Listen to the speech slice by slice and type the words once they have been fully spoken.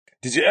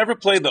Did you ever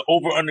play the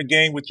over-under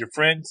game with your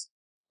friends?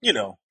 You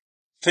know,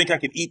 think I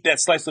could eat that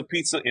slice of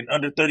pizza in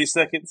under 30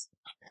 seconds?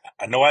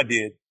 I know I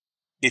did.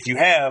 If you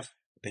have,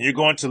 then you're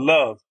going to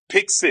love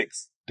Pick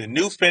Six, the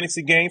new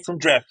fantasy game from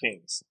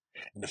DraftKings,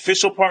 an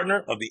official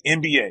partner of the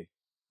NBA.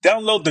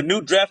 Download the new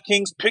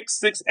DraftKings Pick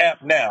Six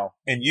app now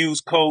and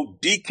use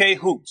code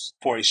DKHOOPS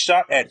for a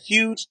shot at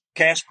huge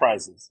cash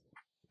prizes.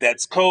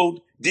 That's code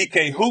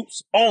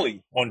DKHOOPS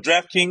only on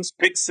DraftKings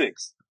Pick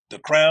Six. The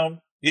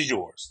crown is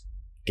yours.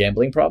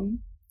 Gambling problem?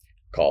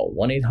 Call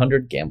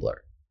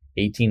 1-800-GAMBLER.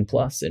 18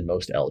 plus in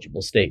most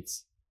eligible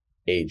states.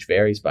 Age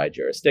varies by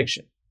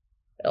jurisdiction.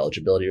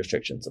 Eligibility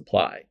restrictions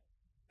apply.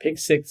 Pick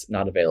Six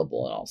not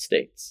available in all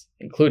states,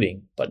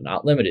 including, but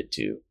not limited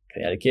to,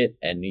 Connecticut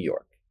and New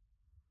York.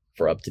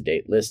 For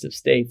up-to-date list of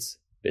states,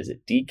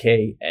 visit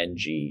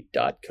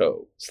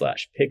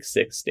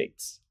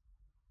dkng.co/pick6states.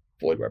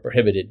 Void where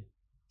prohibited.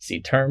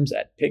 See terms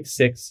at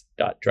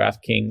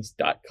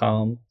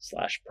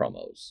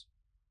pick6.draftkings.com/promos.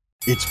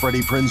 It's Freddie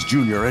Prinze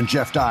Jr. and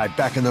Jeff Dye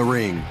back in the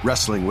ring.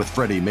 Wrestling with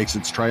Freddie makes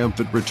its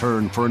triumphant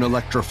return for an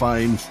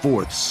electrifying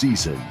 4th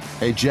season.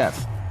 Hey,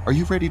 Jeff, are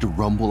you ready to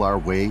rumble our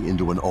way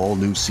into an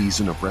all-new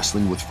season of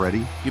Wrestling with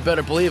Freddie? You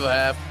better believe I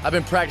have. I've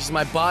been practicing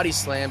my body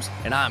slams,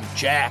 and I'm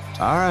jacked.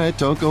 All right,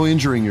 don't go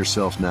injuring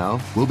yourself now.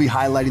 We'll be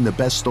highlighting the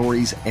best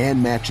stories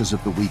and matches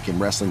of the week in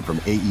wrestling from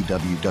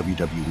AEW,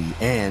 WWE,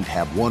 and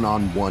have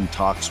one-on-one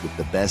talks with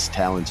the best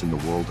talents in the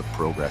world of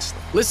pro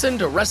wrestling. Listen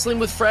to Wrestling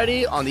with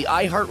Freddie on the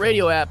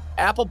iHeartRadio app,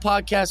 Apple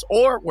Podcasts,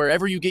 or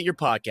wherever you get your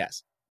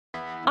podcasts.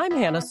 I'm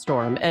Hannah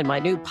Storm, and my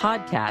new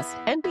podcast,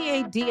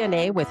 NBA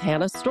DNA with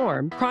Hannah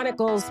Storm,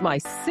 chronicles my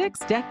 6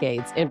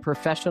 decades in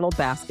professional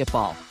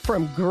basketball.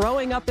 From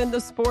growing up in the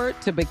sport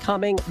to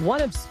becoming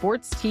one of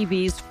sports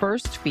TV's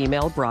first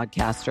female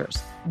broadcasters.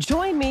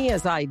 Join me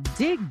as I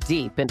dig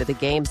deep into the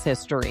game's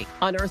history,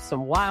 unearth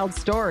some wild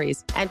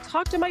stories, and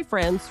talk to my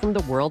friends from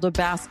the world of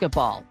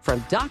basketball,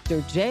 from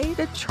Dr. J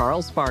to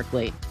Charles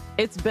Barkley.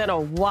 It's been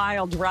a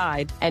wild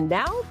ride, and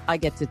now I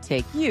get to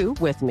take you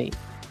with me.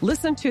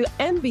 Listen to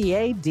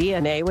NBA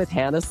DNA with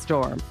Hannah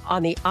Storm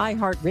on the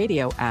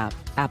iHeartRadio app,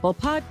 Apple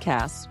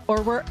Podcasts,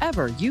 or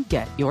wherever you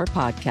get your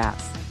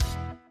podcasts.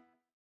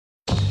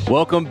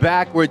 Welcome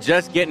back. We're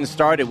just getting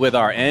started with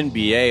our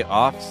NBA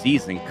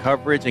off-season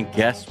coverage, and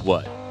guess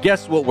what?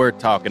 Guess what we're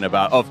talking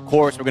about? Of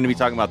course, we're going to be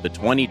talking about the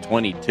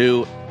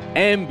 2022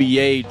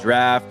 NBA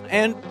draft,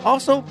 and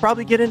also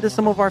probably get into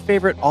some of our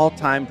favorite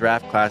all-time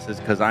draft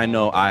classes, because I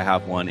know I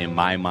have one in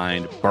my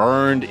mind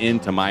burned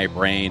into my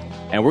brain.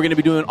 And we're going to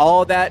be doing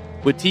all that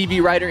with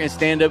TV writer and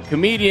stand-up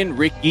comedian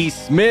Ricky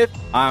Smith.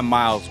 I'm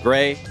Miles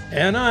Gray.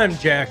 And I'm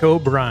Jack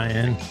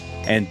O'Brien.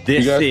 And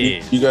this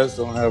is... You guys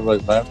don't have,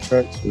 like, laugh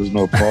tracks? There's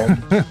no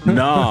problem?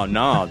 No.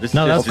 That's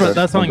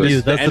on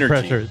you. That's the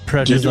energy.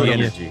 Pressure's on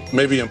energy. you.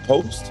 Maybe in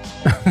post?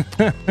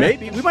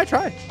 Maybe. We might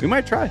try.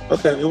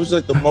 Okay, it was,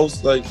 like, the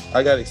most, like,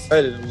 I got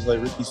excited. It was,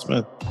 like, Ricky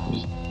Smith.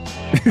 We'll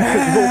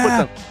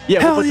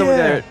put some of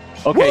that.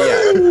 Okay,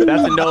 yeah.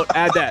 That's a note.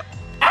 Add that.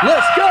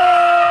 Let's go!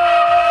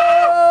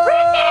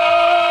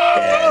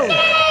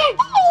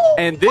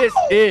 And this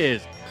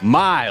is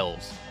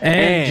Miles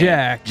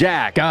and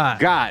Jack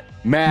got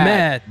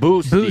mad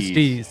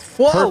boosties.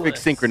 Flawless. Perfect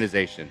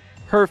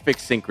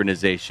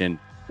synchronization.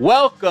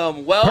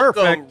 Welcome,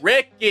 Perfect.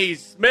 Ricky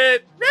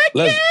Smith.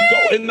 Let's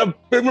go in the...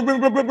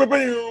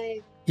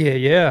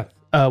 Yeah.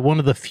 One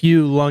of the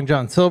few Long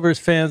John Silver's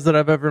fans that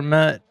I've ever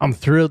met. I'm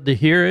thrilled to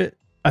hear it.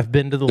 I've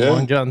been to the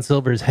Long John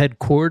Silver's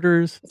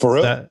headquarters. For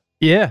real?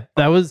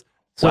 That was...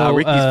 So, wow,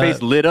 Ricky's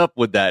face lit up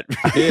with that.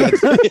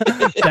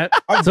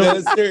 I'm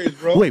dead serious,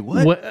 bro. Wait,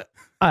 what?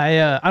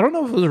 I don't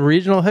know if it was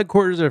regional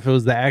headquarters or if it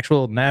was the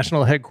actual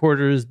national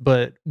headquarters,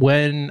 but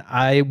when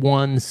I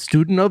won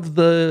Student of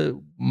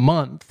the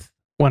Month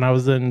when I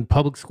was in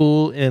public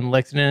school in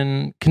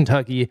Lexington,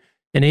 Kentucky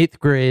in 8th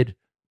grade,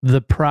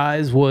 the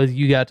prize was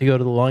you got to go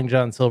to the Long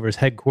John Silver's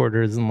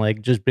headquarters and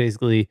like just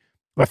basically,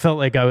 I felt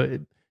like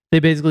they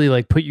basically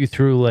like put you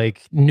through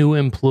like new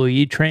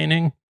employee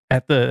training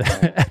at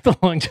the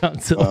Long John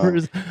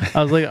Silver's.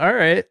 I was like, all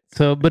right.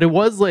 So, but it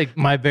was like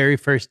my very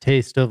first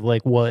taste of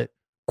like what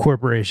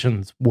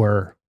corporations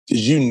were.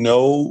 Did you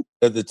know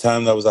at the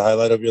time that was a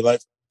highlight of your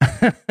life?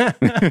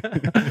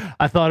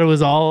 I thought it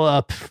was all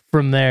up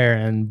from there,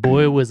 and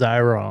boy was I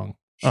wrong.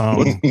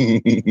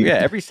 Yeah,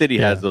 every city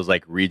has those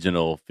like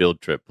regional field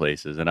trip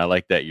places, and I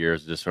like that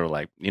yours is just sort of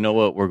like, you know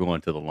what, we're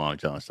going to the Long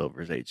John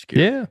Silver's HQ.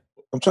 Yeah.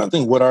 I'm trying to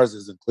think what ours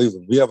is in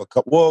Cleveland. We have a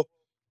couple. Well,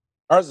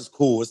 ours is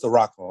cool. It's the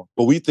Rock Hall,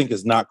 but we think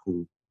it's not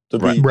cool to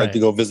be like to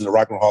go visit the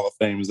Rock and Roll Hall of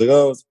Fame. It's like,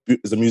 oh,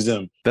 it's a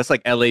museum. That's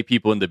like LA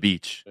people in the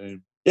beach. Yeah.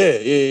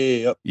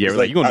 Yeah, we're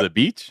like, you going to the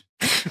beach?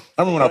 I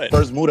remember when I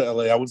first moved to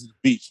LA, I was at the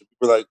beach. And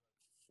people were like,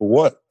 for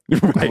what?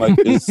 Right. Like,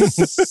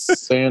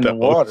 it's sand and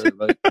water.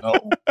 Like, no,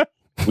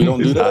 we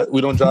don't do that. We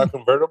don't drive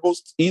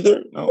convertibles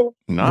either. No.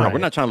 Nah, we're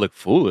not trying to look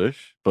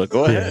foolish, but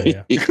go ahead.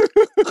 Yeah.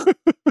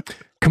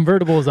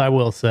 Convertibles, I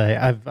will say,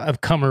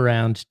 I've come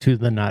around to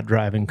the not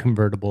driving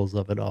convertibles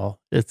of it all.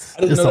 I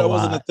didn't know that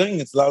wasn't a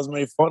thing until I was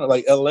made fun of.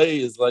 Like LA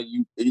is like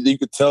you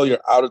could tell you're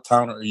out of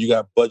town or you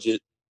got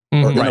budget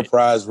or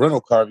enterprise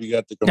rental car if you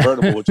got the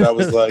convertible, which I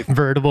was like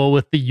convertible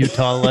with the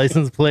Utah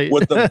license plate.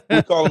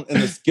 We call them in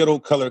the Skittle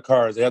color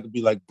cars. They have to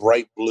be like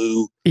bright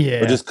blue.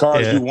 Yeah. Or just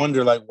cars you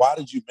wonder like, why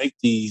did you make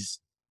these?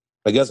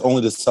 I guess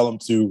only to sell them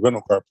to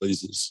rental car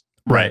places.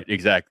 Right,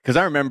 exactly. Because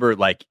I remember,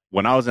 like,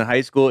 when I was in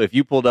high school, if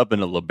you pulled up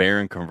in a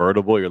LeBaron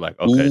convertible, you're like,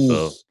 okay,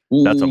 so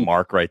that's a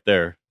mark right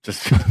there.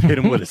 Just hit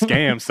them with a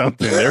scam,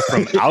 something. They're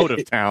from out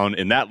of town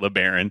in that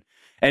LeBaron.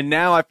 And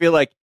now I feel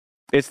like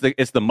it's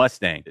the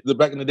Mustang.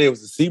 Back in the day, it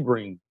was the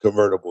Sebring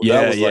convertible.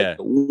 That was like,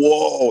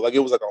 whoa, like it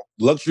was like a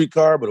luxury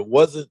car, but it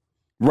wasn't.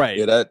 Right.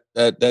 Yeah,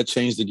 that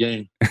changed the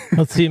game.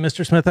 Let's see,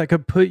 Mr. Smith, I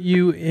could put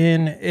you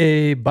in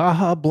a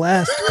Baja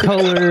Blast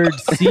colored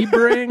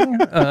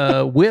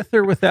Sebring with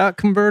or without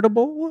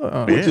convertible.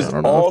 Which is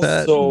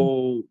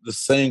also the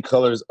same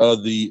colors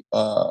of the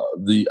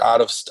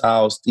out of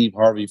style Steve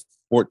Harvey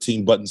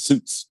 14 button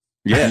suits.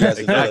 Yeah,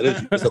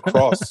 it's a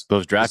cross.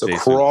 Those draft It's a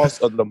cross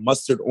of the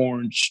mustard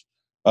orange,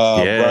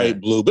 bright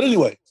blue. But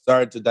anyway,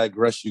 sorry to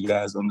digress you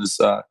guys on this.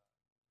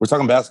 We're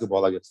talking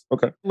basketball, I guess.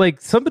 Okay. Like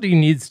somebody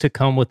needs to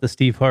come with the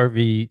Steve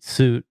Harvey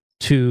suit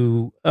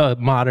to a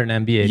modern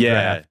NBA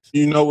draft.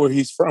 You know where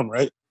he's from,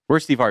 right?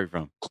 Where's Steve Harvey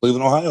from?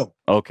 Cleveland, Ohio.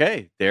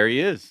 Okay, there he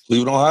is.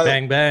 Cleveland, Ohio.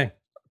 Bang, bang.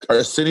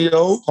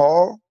 Arsenio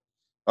Hall,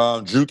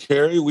 Drew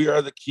Carey. We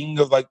are the king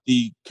of like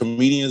the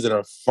comedians that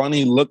are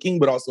funny looking,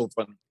 but also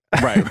funny.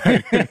 Right.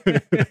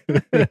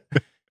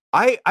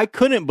 I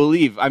couldn't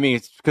believe, I mean,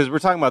 it's because we're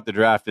talking about the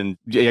draft and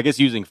I guess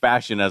using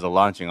fashion as a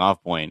launching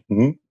off point.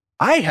 Mm-hmm.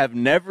 I have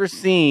never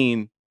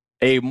seen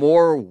a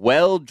more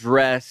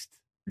well-dressed,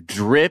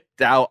 dripped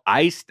out,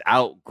 iced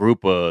out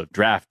group of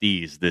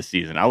draftees this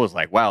season. I was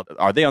like, wow,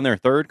 are they on their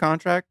third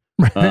contract?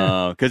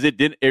 Because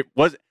it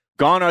was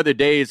gone are the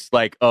days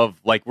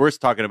of we're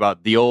talking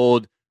about the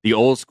old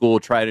school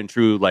tried and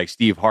true like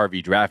Steve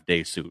Harvey draft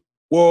day suit.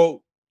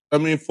 Well, I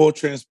mean, full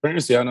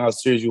transparency, I know how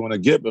serious you want to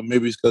get, but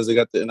maybe it's because they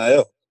got the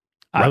NIL.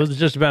 I was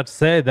just about to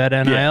say that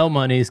NIL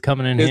money is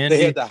coming in handy.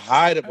 They had to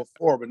hide it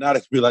before, but now they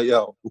can be like,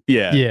 yo,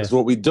 that's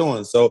what we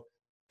doing. So,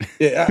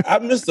 I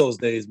miss those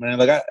days, man.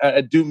 Like,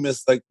 I do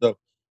miss, like, the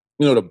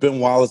Ben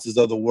Wallaces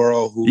of the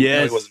world who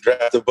was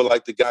drafted, but,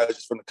 like, the guys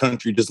just from the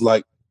country just,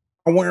 like,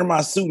 I'm wearing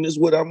my suit and this is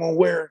what I'm going to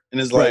wear.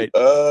 And it's like,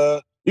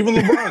 even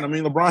LeBron. I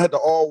mean, LeBron had the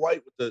all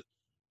white with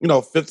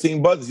the,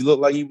 15 buttons. He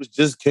looked like he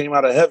just came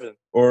out of heaven.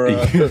 Or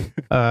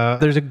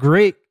there's a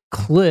great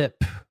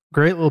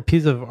little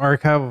piece of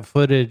archival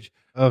footage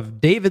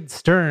of David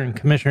Stern,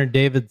 Commissioner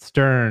David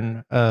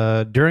Stern,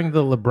 during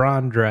the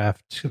LeBron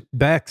draft,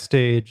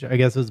 backstage, I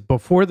guess it was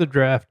before the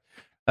draft,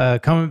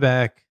 coming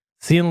back,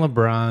 seeing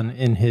LeBron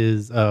in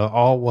his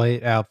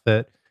all-white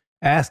outfit,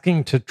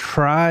 asking to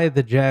try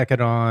the jacket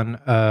on.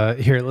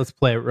 Here, let's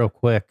play it real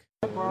quick.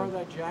 Can I borrow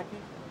that jacket?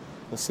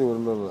 Let's see what it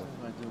looks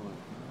like.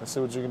 Let's see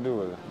what you can do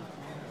with it.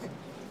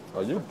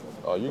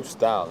 Are you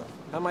styling?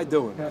 How am I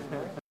doing? I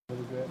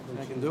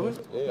can do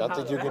it? Yeah, I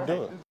think you can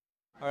do it.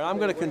 All right, I'm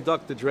going to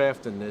conduct the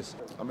draft in this.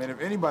 I mean,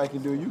 if anybody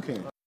can do it, you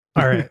can.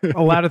 All right.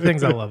 A lot of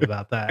things I love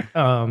about that.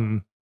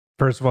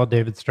 First of all,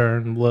 David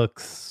Stern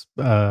looks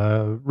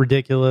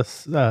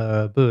ridiculous,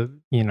 but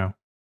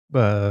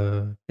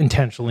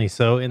intentionally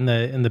so. In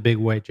the big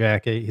white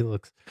jacket, he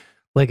looks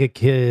like a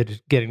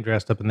kid getting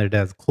dressed up in their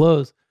dad's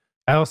clothes.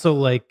 I also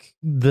like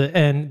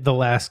the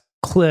last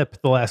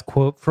clip, the last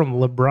quote from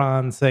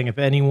LeBron saying, "If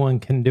anyone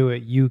can do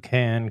it, you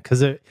can,"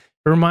 because it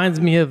reminds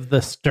me of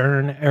the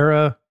Stern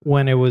era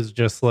when it was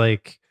just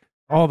like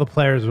all the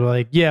players were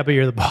like, yeah, but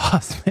you're the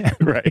boss, man.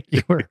 Right.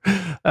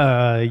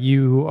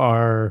 You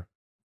are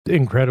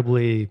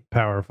incredibly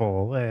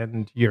powerful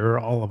and you're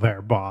all of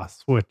our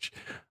boss, which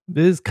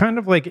is kind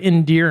of like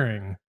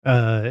endearing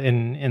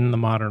in the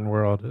modern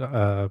world.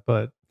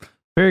 But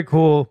very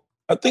cool.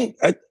 I think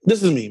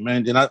this is me,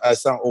 man. And I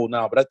sound old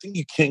now, but I think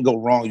you can't go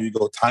wrong. You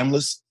go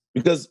timeless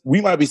because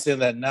we might be saying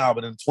that now,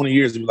 but in 20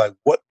 years, you'll be like,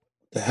 what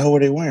the hell were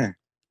they wearing?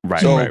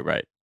 Right.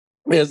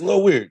 Yeah, it's a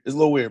little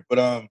weird.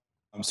 But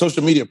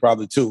social media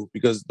probably too,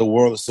 because the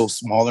world is so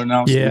smaller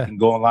now. So we can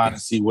go online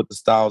and see what the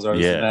styles are.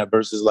 And that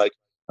versus like,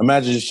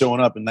 imagine just showing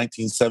up in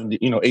 1970,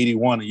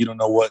 81, and you don't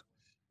know what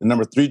the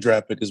number 3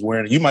 draft pick is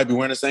wearing. You might be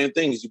wearing the same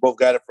thing as you both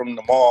got it from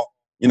the mall,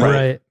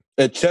 right.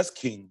 At Chess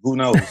King. Who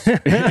knows?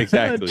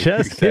 Exactly.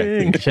 Chess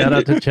King. Shout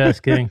out to Chess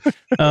King.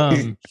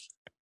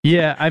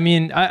 Yeah, I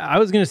mean, I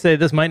was going to say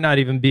this might not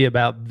even be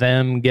about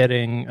them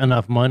getting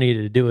enough money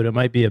to do it. It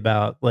might be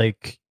about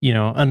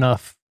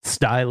enough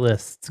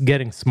stylists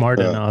getting smart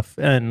enough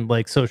and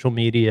like social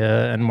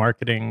media and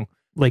marketing,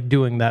 like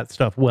doing that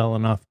stuff well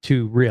enough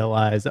to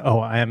realize,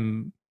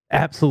 I'm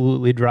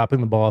absolutely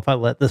dropping the ball if I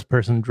let this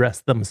person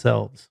dress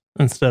themselves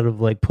instead of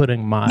like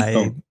putting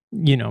my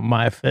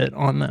fit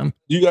on them.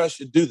 You guys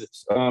should do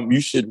this.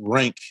 You should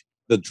rank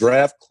the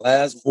draft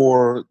class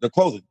for the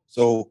clothing.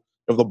 So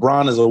if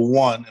LeBron is a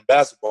 1 in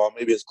basketball,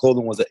 maybe his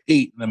clothing was an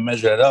 8, and then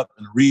measure that up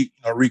and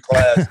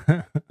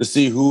reclass to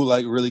see who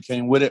like really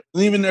came with it.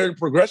 And even their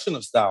progression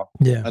of style.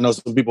 Yeah. I know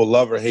some people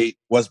love or hate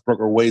Westbrook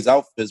or Wade's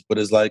outfits, but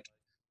it's like,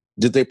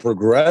 did they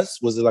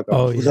progress? Was it like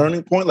a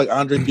turning point? Like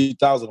Andre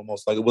 3000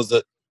 almost. Like, was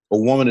it a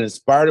woman that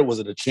inspired it? Was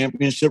it a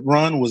championship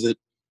run? Was it,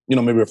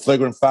 maybe a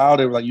flagrant foul?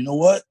 They were like, you know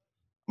what?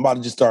 I'm about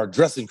to just start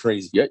dressing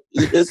crazy. Yeah,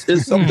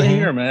 it's something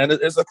here, man.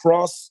 It's a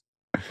cross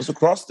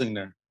thing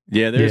there.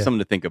 Yeah, there's something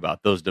to think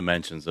about, those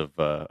dimensions of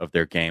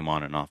their game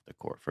on and off the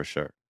court, for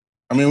sure.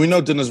 I mean, we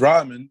know Dennis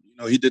Rodman,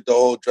 he did the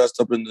whole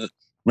dressed up in the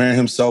marrying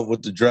himself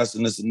with the dress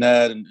and this and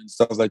that and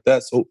stuff like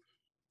that. So,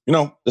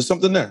 there's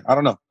something there. I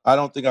don't know. I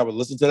don't think I would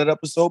listen to that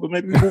episode, but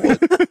maybe people would.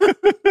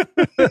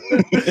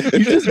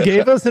 You just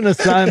gave us an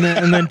assignment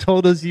and then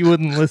told us you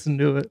wouldn't listen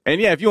to it.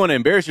 And yeah, if you want to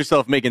embarrass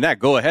yourself making that,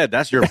 go ahead.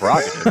 That's your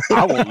prerogative.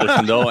 I won't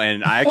listen though.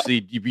 And I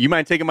actually, you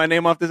mind taking my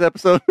name off this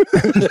episode?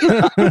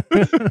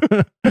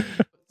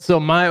 So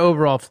my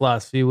overall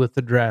philosophy with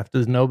the draft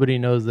is nobody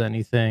knows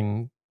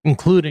anything,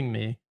 including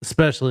me,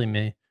 especially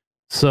me.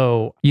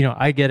 So,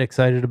 I get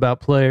excited about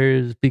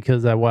players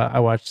because I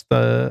watch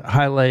the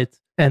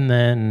highlights, and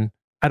then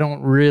I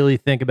don't really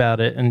think about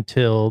it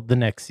until the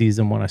next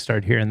season when I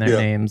start hearing their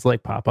names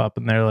like pop up,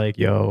 and they're like,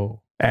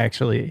 yo,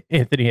 actually,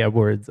 Anthony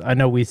Edwards. I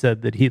know we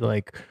said that he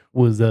like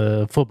was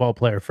a football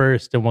player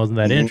first and wasn't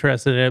that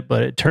interested in it,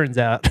 but it turns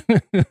out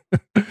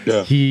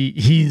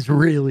he's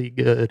really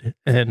good.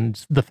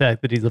 And the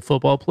fact that he's a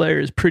football player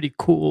is pretty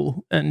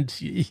cool. And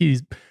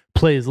he's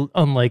plays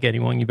unlike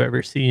anyone you've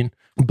ever seen.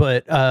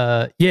 But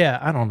I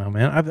don't know,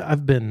 man.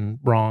 I've been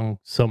wrong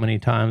so many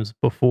times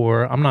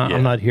before. I'm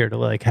not here to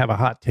like have a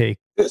hot take.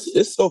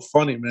 It's so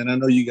funny, man. I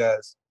know you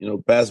guys,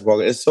 basketball.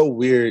 It's so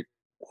weird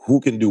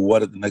who can do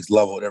what at the next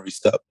level at every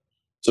step.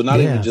 So not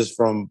even just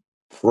from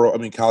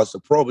college to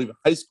pro, but even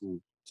high school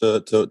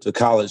to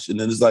college. And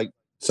then it's like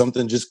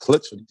something just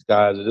clicks for these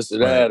guys or this or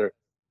that, or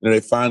they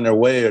find their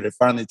way or they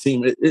find their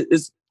team.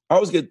 It's I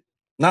always get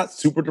not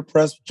super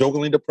depressed,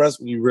 jokingly depressed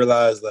when you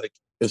realize like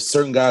if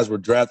certain guys were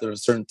drafted in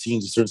certain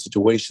teams in certain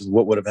situations,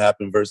 what would have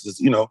happened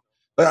versus,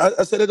 like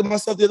I said it to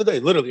myself the other day,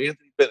 literally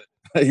Anthony Bennett.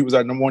 He was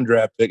our number 1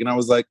 draft pick. And I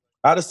was like,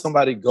 how does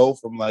somebody go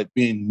from like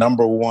being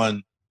number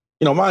 1?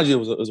 Mind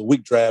you, it was a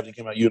weak draft. He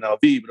came out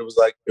UNLV, but it was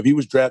like if he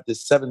was drafted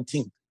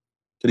 17th,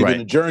 could he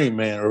been a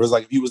journeyman? Or it was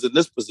like if he was in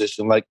this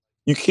position, like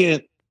you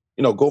can't,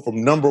 go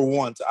from number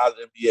 1 to out of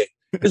the NBA.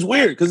 It's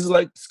weird because it's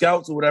like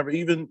scouts or whatever.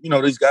 Even,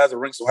 these guys are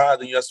ranked so high,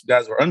 then you have some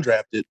guys who are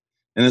undrafted.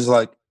 And it's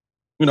like,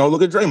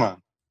 look at Draymond,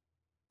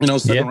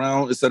 second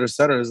round, et cetera, et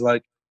cetera. It's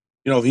like,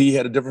 if he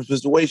had a different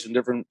situation,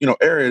 different,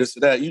 area, this or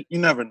that, you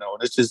never know.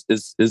 And it's just,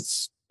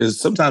 it's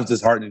sometimes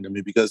disheartening to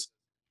me because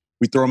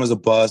we throw them as a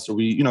bust or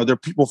they're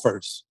people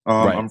first.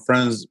 I'm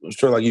friends, I'm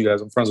sure like you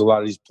guys, I'm friends with a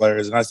lot of these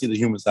players and I see the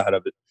human side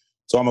of it.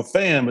 So I'm a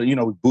fan, but, we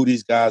boo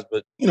these guys,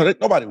 but,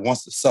 nobody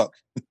wants to suck.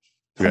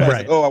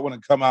 Like, I want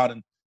to come out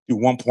and do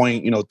 1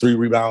 point, 3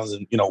 rebounds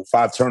and,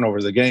 5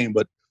 turnovers a game.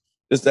 But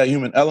it's that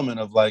human element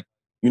of like,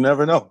 you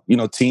never know,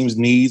 teams'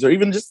 needs, or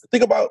even just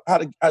think about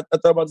how I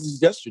thought about this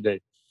yesterday.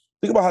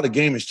 Think about how the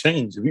game has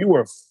changed. If you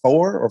were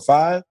 4 or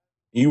 5 and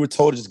you were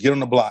told to just get on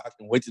the block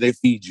and wait till they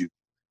feed you,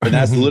 and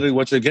that's literally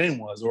what your game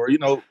was. Or,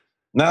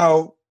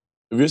 now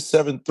if you're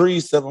 7'3",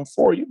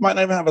 7'4", you might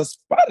not even have a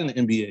spot in the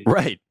NBA.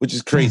 Right. Which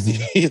is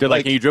crazy. They're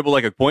like, can you dribble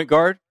like a point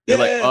guard? Yeah,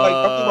 like, I'm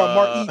thinking about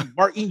Mark Eaton.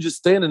 Mark Eaton just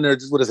standing there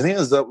just with his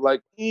hands up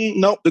like,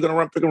 nope, they're going to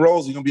run pick and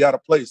rolls. You're going to be out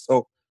of place.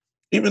 So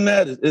even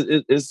that,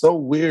 it's so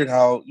weird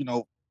how,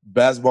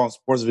 basketball and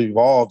sports have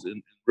evolved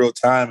in real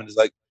time. And it's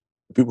like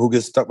people who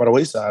get stuck by the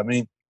wayside. I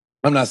mean,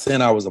 I'm not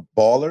saying I was a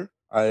baller.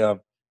 I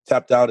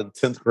tapped out in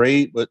 10th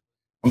grade, but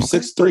I'm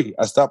 6'3".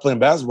 I stopped playing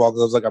basketball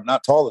because I was like, I'm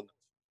not tall enough.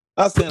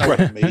 Not saying I would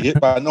have made it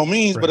by no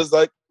means, but it's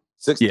like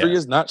 6'3"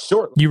 is not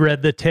short. You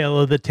read the tail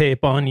of the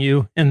tape on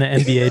you in the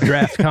NBA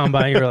draft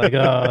combine. You're like,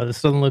 oh,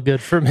 this doesn't look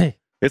good for me.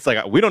 It's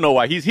like, we don't know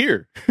why he's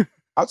here.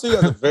 I'll tell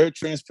you guys a very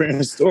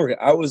transparent story.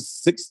 I was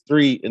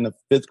 6'3" in the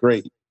 5th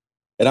grade.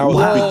 And I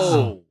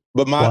was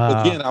but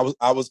again,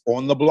 I was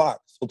on the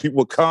block. So people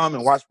would come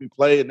and watch me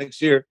play. And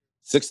next year,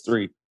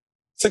 6'3".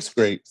 6th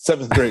grade,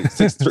 7th grade,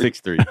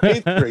 6'3".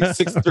 8th grade,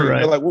 6'3". Right.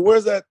 They're like, well,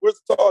 where's the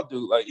tall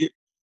dude? Like,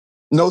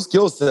 no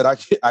skill set.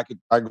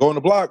 I go on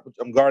the block, but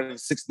I'm guarding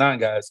 6'9"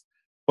 guys.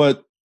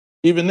 But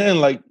even then,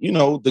 like,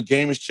 the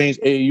game has changed.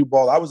 AAU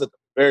ball. I was at the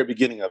very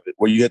beginning of it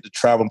where you had to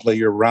travel and play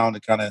year round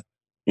to kind of,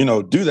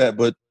 do that.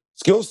 But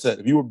skill set,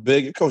 if you were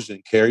big, your coach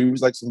didn't care. He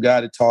was like some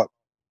guy that taught,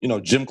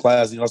 gym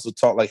class. He also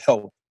taught like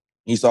health.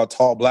 He saw a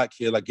tall black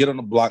kid, like, get on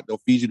the block, they'll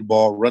feed you the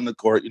ball, run the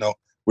court.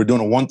 We're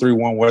doing a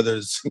 1-3-1, whether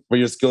it's for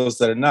your skill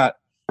set or not.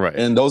 Right.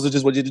 And those are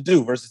just what you have to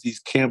do versus these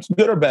camps,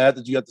 good or bad,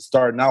 that you have to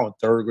start now in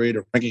 3rd grade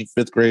or ranking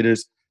 5th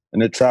graders.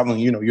 And they're traveling,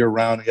 year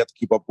round, and you have to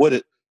keep up with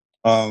it.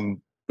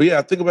 But yeah,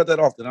 I think about that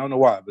often. I don't know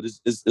why, but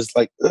it's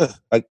like,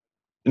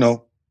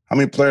 how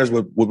many players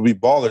would be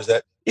ballers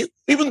that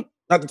even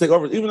not to take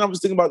over, even I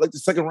was thinking about like the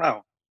 2nd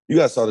round. You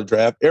guys saw the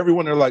draft.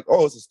 Everyone, they're like,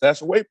 oh, it's a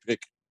stash away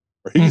pick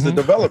or he's a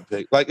developed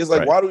pick. Like, it's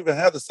like, why do we even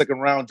have the 2nd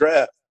round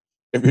draft?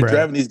 if you're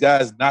drafting these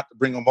guys not to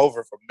bring them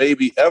over for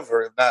maybe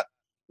ever, if not,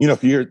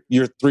 year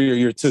 3 or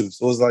year 2.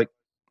 So it's like,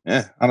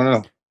 I don't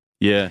know.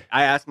 Yeah.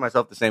 I ask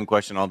myself the same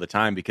question all the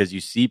time because you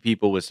see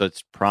people with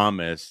such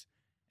promise.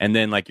 And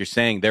then, like you're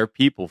saying, they're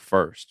people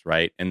first,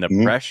 right? And the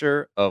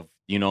pressure of,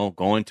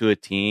 going to a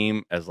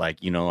team as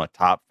like, a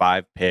top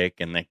 5 pick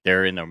and like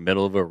they're in the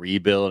middle of a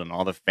rebuild and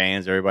all the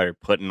fans, everybody are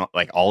putting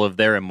like all of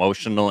their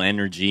emotional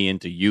energy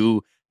into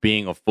you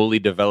being a fully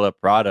developed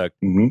product.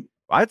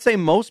 I'd say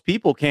most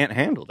people can't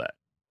handle that.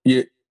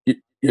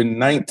 You're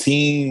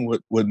 19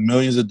 with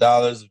millions of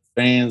dollars of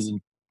fans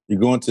and you're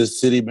going to a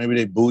city, maybe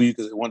they boo you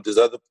because they want this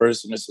other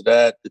person, this or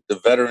that. The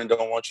veteran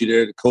don't want you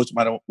there. The coach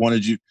might have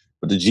wanted you,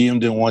 but the GM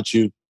didn't want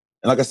you.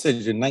 And like I said,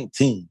 you're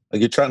 19.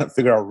 Like you're trying to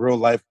figure out real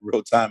life,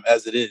 real time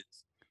as it is.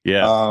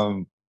 Yeah.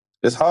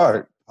 It's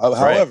hard.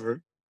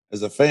 However,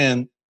 as a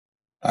fan,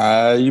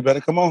 you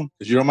better come on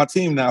because you're on my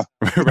team now.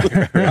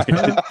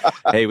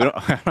 Hey, I don't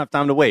have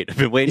time to wait. I've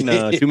been waiting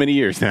too many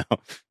years now.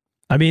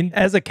 I mean,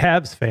 as a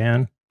Cavs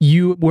fan,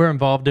 you were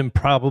involved in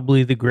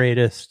probably the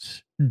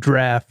greatest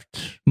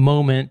draft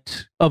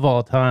moment of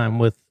all time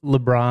with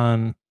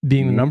LeBron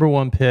being the number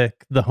 1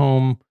 pick, the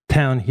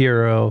hometown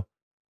hero.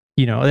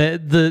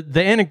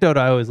 The anecdote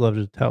I always love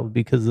to tell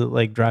because it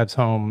like drives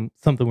home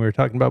something we were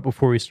talking about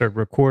before we started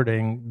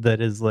recording. That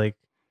is like,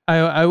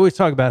 I always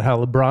talk about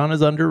how LeBron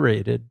is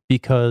underrated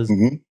because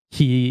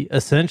he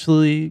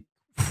essentially,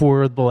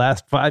 for the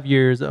last 5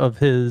 years of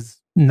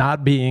his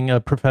not being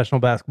a professional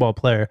basketball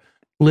player,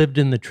 lived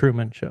in the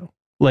Truman Show.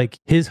 Like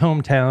his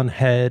hometown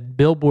had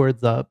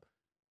billboards up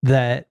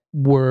that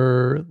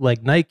were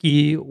like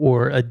Nike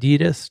or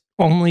Adidas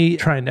only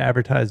trying to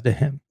advertise to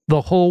him.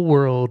 The whole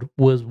world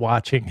was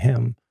watching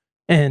him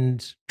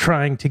and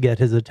trying to get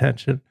his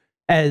attention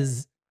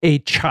as a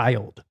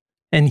child.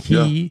 And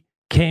he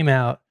came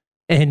out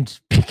and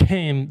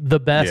became the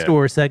best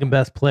or second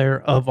best player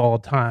of all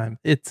time.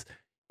 It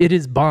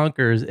is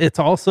bonkers. It's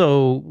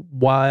also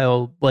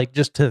wild, like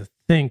just to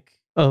think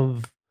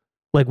of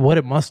like what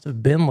it must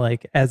have been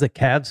like as a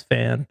Cavs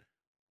fan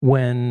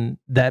when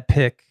that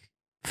pick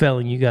fell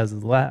in you guys'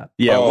 lap.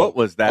 Yeah, what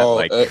was that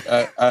like?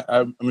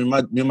 I mean,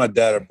 me and my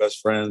dad are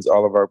best friends.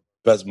 All of our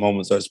best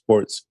moments are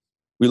sports.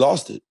 We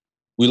lost it.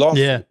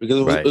 It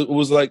because it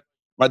was like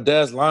my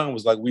dad's line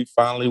was like, "We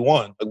finally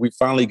won. Like we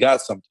finally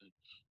got something."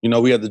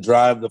 We had the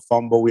drive, the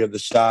fumble, we have the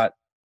shot.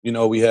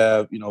 We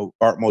have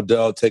Art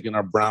Modell taking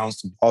our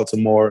Browns to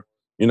Baltimore.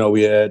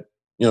 We had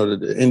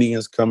the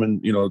Indians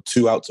coming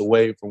 2 outs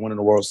away from winning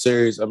the World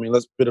Series. I mean,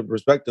 let's put it in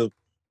perspective.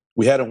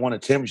 We hadn't won a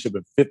championship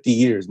in 50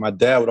 years. My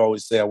dad would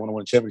always say, I want to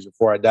win a championship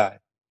before I die.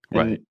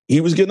 And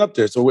he was getting up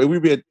there. So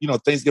we'd be at,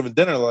 Thanksgiving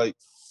dinner like,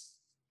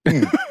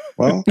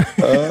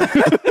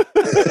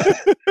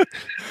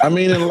 I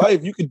mean, in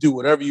life, you can do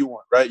whatever you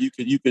want, right? You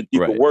could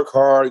work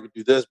hard, you could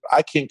do this, but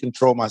I can't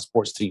control my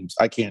sports teams.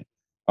 I can't.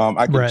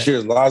 I can cheer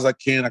as loud as I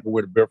can. I can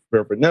wear the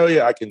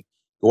paraphernalia. I can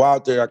go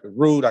out there. I can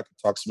root. I can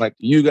talk smack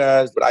to you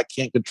guys, but I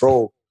can't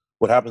control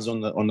what happens on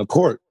the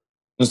court.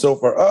 And so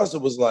for us,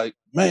 it was like,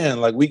 man,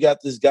 like we got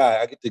this guy.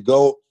 I get to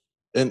go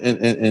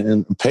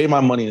and pay my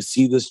money and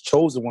see this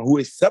chosen one who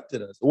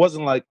accepted us. It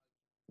wasn't like,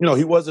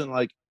 he wasn't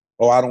like,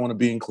 oh, I don't want to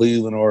be in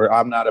Cleveland or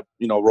I'm not a,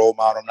 role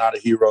model. I'm not a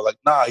hero. Like,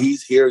 nah,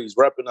 he's here. He's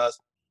repping us.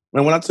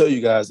 Man, when I tell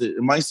you guys, it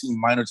might seem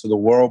minor to the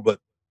world, but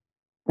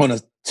on a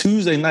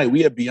Tuesday night,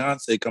 we had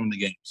Beyonce coming to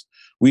games.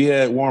 We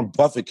had Warren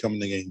Buffett coming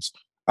to games.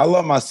 I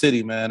love my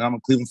city, man. I'm a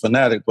Cleveland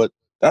fanatic, but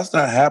that's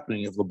not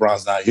happening if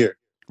LeBron's not here.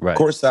 Right. Of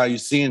course, you're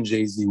seeing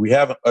Jay-Z. We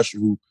have an Usher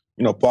who,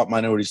 bought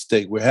minority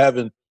stake. We're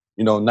having,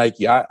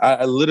 Nike.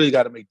 I literally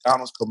got a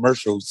McDonald's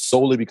commercial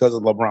solely because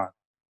of LeBron.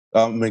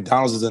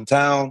 McDonald's is in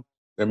town.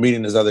 They're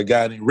meeting this other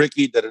guy named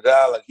Ricky,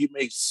 Like, he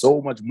makes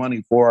so much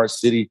money for our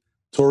city,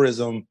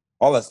 tourism,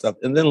 all that stuff.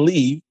 And then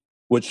leave,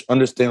 which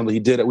understandably he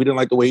did it. We didn't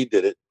like the way he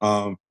did it.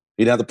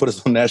 He didn't have to put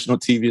us on national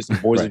TV as some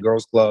Boys and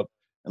Girls Club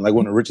and like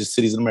one of the richest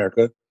cities in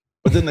America.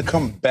 But then to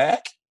come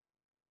back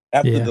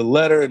after the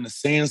letter and the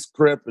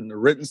Sanskrit and the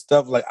written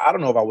stuff, like, I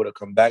don't know if I would have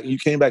come back. You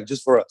came back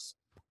just for us.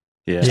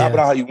 Chop it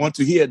out how you want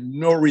to. He had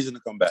no reason to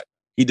come back.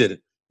 He did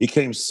it. He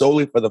came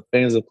solely for the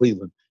fans of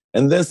Cleveland.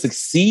 And then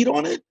succeed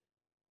on it.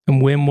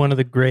 And win one of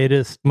the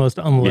greatest, most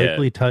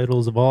unlikely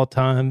titles of all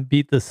time.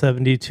 Beat the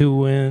 72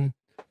 win.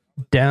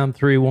 Down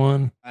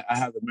 3-1. I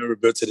have the memory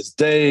built to this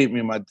day. Me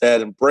and my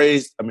dad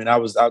embraced. I mean, I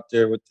was out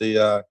there with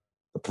the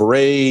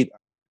parade.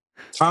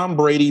 Tom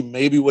Brady,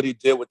 maybe what he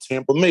did with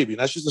Tampa, maybe.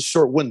 That's just a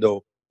short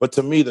window. But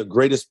to me, the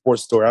greatest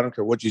sports story, I don't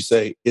care what you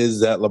say, is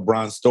that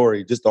LeBron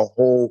story. Just the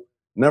whole,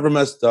 never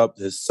messed up.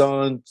 His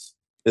sons,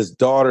 his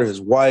daughter,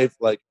 his wife,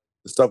 like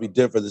the stuff he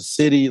did for the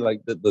city,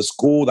 like the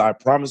school, the I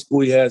Promise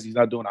school he has. He's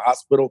not doing a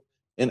hospital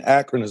in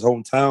Akron, his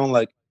hometown.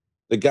 Like,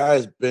 the guy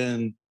has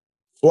been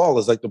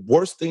flawless. Like, the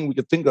worst thing we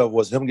could think of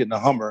was him getting a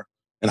Hummer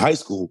in high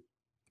school.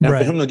 And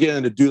for him to get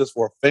in to do this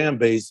for a fan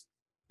base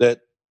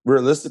that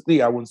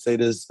realistically, I wouldn't say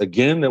this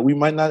again, that we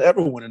might not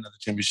ever win another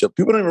championship.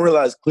 People don't even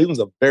realize Cleveland's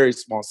a very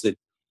small city.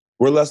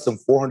 We're less than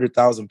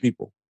 400,000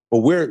 people. But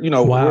we're,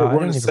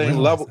 we're in the same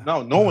level.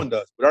 No one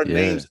does. But our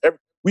names,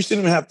 we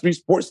shouldn't even have 3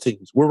 sports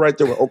teams. We're right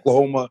there with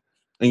Oklahoma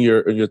and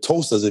your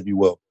Tulsas, if you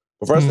will.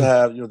 But for us to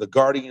have, the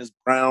Guardians,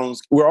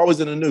 Browns, we're always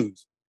in the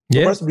news.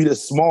 For us to be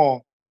this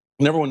small,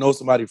 and everyone knows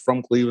somebody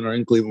from Cleveland or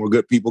in Cleveland. We're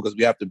good people because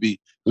we have to be,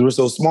 because we're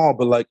so small.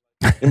 But like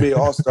NBA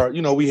All-Star,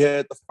 we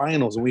had the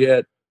finals and we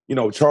had,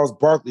 Charles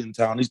Barkley in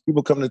town. These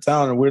people come to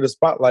town and we're the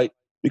spotlight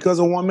because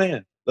of one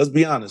man. Let's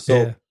be honest.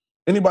 So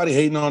anybody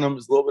hating on him,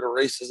 is a little bit of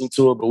racism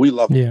to it, but we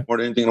love him more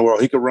than anything in the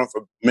world. He could run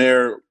for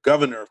mayor,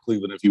 governor of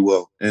Cleveland, if you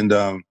will. And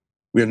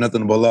we have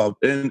nothing but love.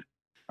 And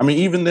I mean,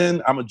 even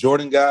then, I'm a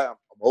Jordan guy. I'm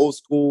old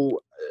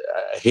school.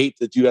 I hate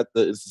that you have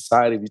to, in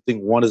society, if you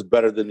think one is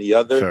better than the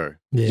other, Sure.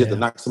 you have to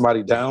knock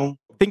somebody down.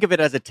 Think of it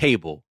as a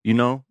table,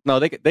 No,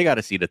 they got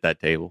a seat at that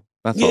table.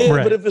 That's all.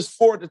 Yeah, but if it's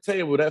 4 at the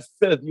table, that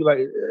 5th, you're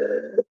like,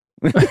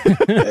 wait,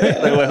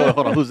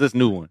 hold on. Who's this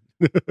new one?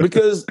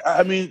 Because,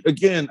 I mean,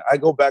 again, I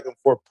go back and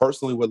forth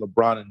personally with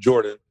LeBron and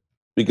Jordan,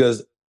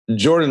 because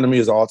Jordan to me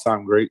is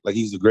all-time great. Like,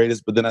 he's the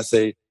greatest. But then I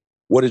say,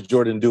 what did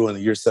Jordan do in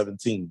the year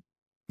 17?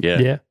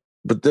 Yeah.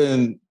 But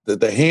then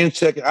the hand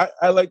check,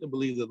 I like to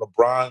believe that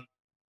LeBron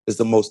is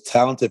the most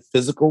talented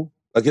physical.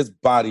 Like, his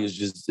body is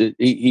just,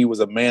 he was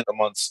a man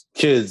amongst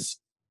kids,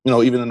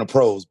 even in the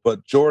pros.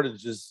 But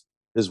Jordan's just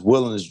his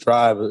will and his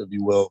drive, if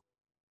you will.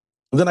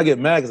 And then I get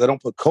mad because I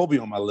don't put Kobe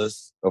on my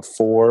list of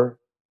 4.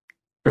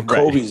 Right.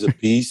 Kobe's a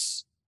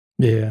piece.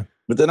 Yeah.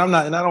 But then I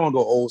don't want to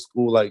go old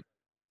school, like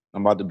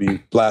I'm about to be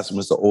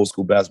blasphemous, an old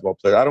school basketball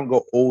player. I don't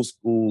go old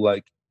school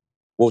like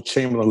Will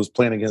Chamberlain, who's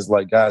playing against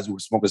like guys who were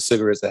smoking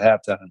cigarettes at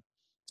halftime.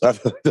 So I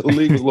feel like the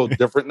league is a little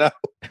different now.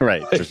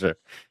 Right, for sure.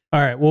 All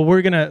right. Well,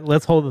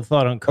 let's hold the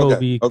thought on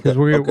Kobe, because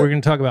we're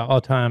going to talk about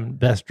all-time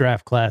best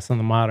draft class in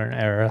the modern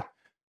era.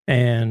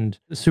 And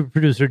super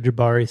producer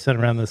Jabari sent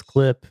around this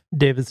clip,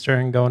 David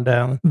Stern going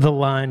down the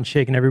line,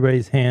 shaking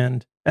everybody's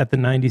hand at the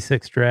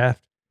 96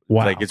 draft.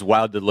 Wow. Like, it's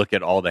wild to look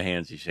at all the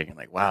hands he's shaking.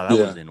 Like, wow, that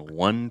was in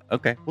one.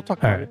 Okay, we'll talk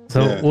about it.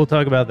 So we'll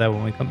talk about that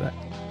when we come back.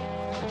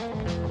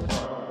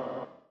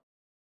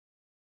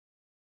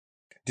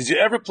 Did you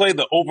ever play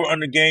the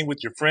over-under game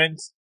with your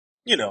friends?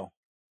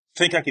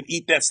 Think I could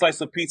eat that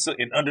slice of pizza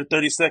in under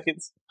 30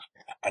 seconds?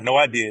 I know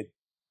I did.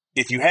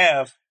 If you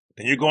have,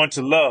 then you're going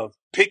to love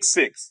Pick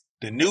 6,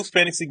 the new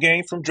fantasy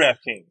game from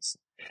DraftKings,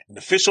 an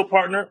official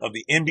partner of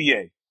the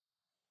NBA.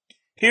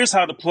 Here's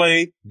how to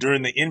play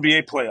during the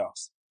NBA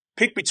playoffs.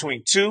 Pick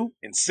between 2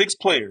 and 6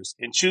 players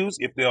and choose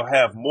if they'll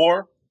have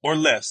more or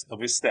less of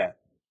his stat.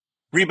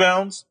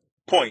 Rebounds,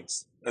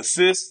 points,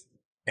 assists,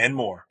 and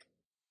more.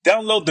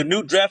 Download the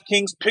new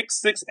DraftKings Pick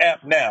 6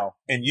 app now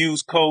and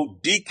use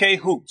code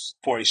DKHOOPS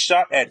for a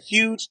shot at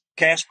huge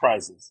cash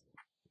prizes.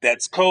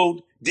 That's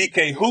code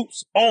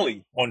DKHOOPS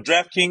only on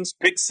DraftKings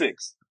Pick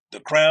 6. The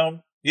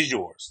crown is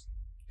yours.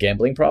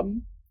 Gambling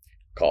problem?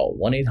 Call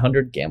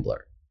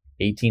 1-800-GAMBLER.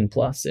 18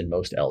 plus in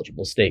most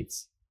eligible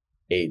states.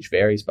 Age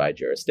varies by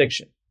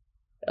jurisdiction.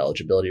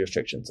 Eligibility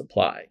restrictions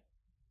apply.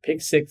 Pick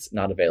 6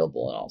 not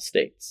available in all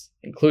states,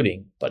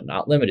 including, but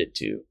not limited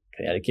to,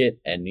 Connecticut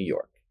and New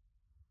York.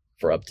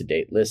 For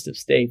up-to-date list of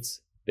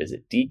states,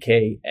 visit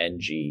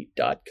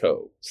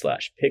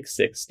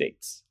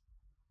dkng.co/pick6states.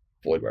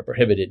 Void where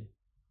prohibited.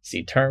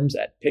 See terms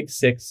at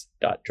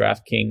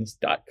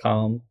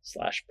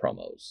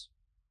pick6.draftkings.com/promos.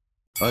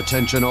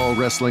 Attention all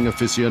wrestling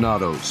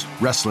aficionados.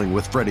 Wrestling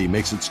with Freddie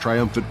makes its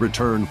triumphant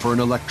return for an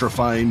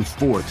electrifying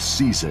 4th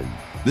season.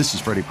 This is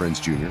Freddie Prinze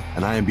Jr.,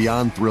 and I am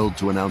beyond thrilled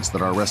to announce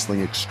that our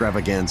wrestling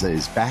extravaganza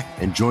is back,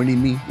 and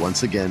joining me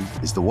once again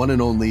is the one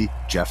and only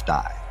Jeff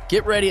Dye.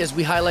 Get ready as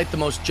we highlight the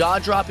most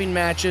jaw-dropping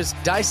matches,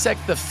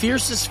 dissect the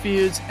fiercest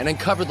feuds, and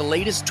uncover the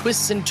latest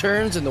twists and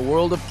turns in the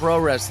world of pro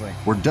wrestling.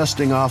 We're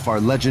dusting off our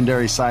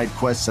legendary side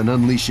quests and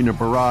unleashing a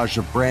barrage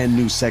of brand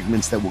new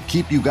segments that will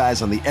keep you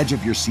guys on the edge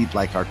of your seat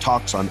like our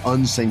talks on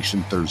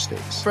Unsanctioned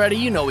Thursdays.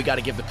 Freddie, we got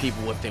to give the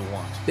people what they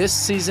want. This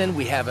season,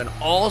 we have an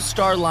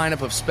all-star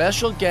lineup of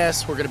special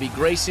guests who are going to be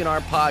gracing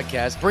our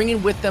podcast,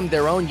 bringing with them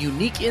their own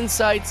unique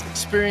insights,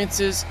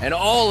 experiences, and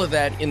all of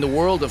that in the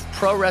world of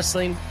pro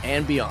wrestling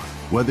and beyond.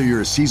 Whether you're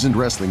a seasoned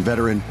wrestling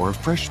veteran or a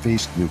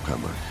fresh-faced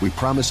newcomer, we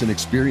promise an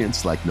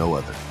experience like no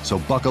other. So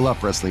buckle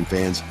up, wrestling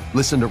fans.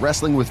 Listen to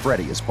Wrestling with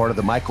Freddie as part of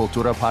the My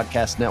Cultura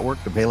Podcast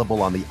Network,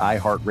 available on the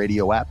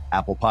iHeartRadio app,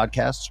 Apple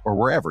Podcasts, or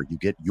wherever you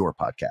get your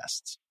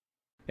podcasts.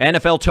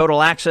 NFL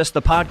Total Access,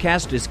 the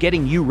podcast, is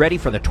getting you ready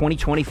for the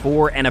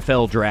 2024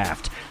 NFL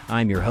Draft.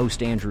 I'm your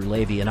host, Andrew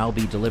Levy, and I'll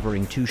be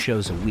delivering 2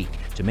 shows a week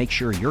to make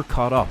sure you're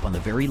caught up on the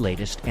very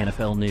latest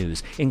NFL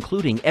news,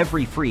 including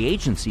every free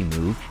agency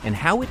move and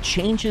how it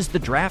changes the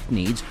draft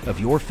needs of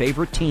your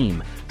favorite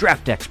team.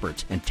 Draft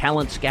experts and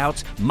talent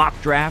scouts, mock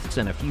drafts,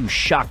 and a few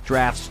shock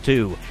drafts,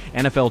 too.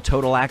 NFL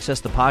Total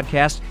Access, the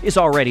podcast, is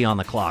already on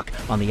the clock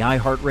on the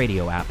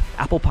iHeartRadio app,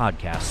 Apple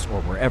Podcasts,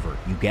 or wherever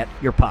you get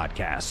your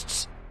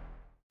podcasts.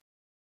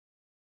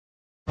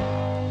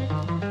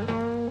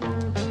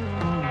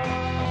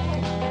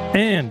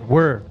 And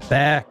we're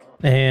back,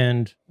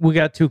 and we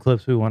got 2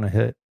 clips we want to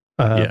hit.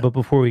 But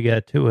before we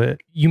get to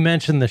it, you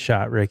mentioned the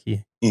shot,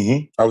 Ricky.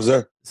 Mm-hmm. I was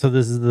there. So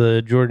this is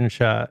the Jordan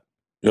shot.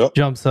 Yep.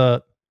 Jumps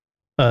up,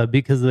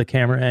 because of the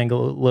camera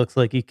angle, it looks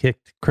like he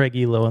kicked Craig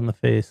Elo in the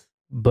face.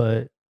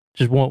 But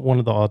just one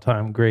of the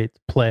all-time great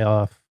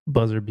playoff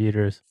buzzer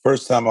beaters.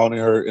 First time I only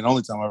heard, and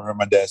only time I ever heard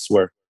my dad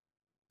swear.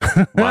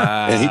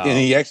 Wow. And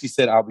he actually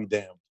said, "I'll be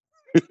damned."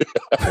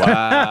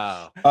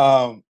 Wow.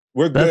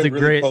 We're good. That's a really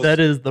great. close. That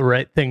is the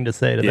right thing to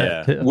say to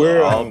that too.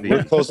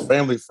 We're close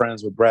family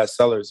friends with Brad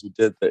Sellers, who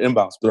did the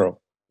inbounds throw.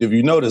 If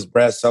you notice,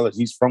 Brad Sellers,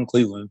 he's from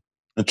Cleveland,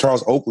 and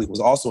Charles Oakley was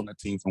also on the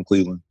team from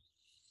Cleveland.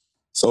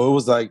 So it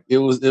was like you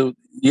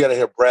got to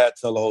hear Brad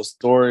tell the whole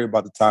story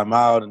about the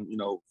timeout, and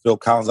Phil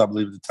Collins, I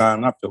believe at the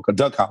time, not Phil,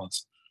 Doug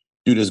Collins,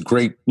 do this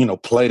great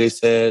play they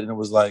said, and it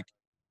was like,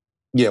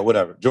 yeah,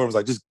 whatever. Jordan was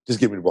like, just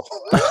give me the ball.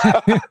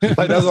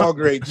 Like, that's all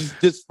great.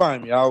 Just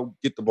find me. I'll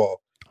get the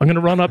ball. I'm going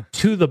to run up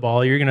to the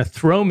ball. You're going to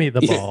throw me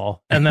the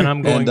ball, and then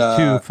I'm going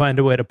to find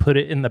a way to put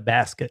it in the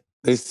basket.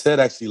 They said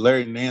actually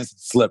Larry Nance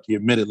slept. He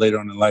admitted later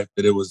on in life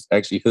that it was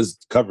actually his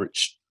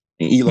coverage,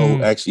 and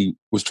Elo actually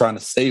was trying to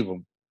save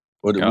him.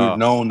 But we've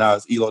known now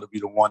as Elo to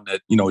be the one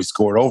that, he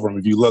scored over him.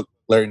 If you look,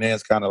 Larry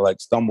Nance kind of like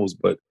stumbles.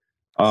 But,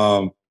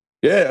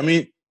 yeah, I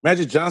mean,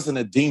 Magic Johnson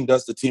had deemed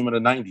us the team of the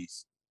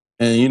 90s.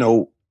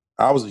 And,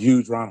 I was a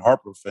huge Ron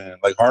Harper fan.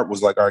 Like, Hart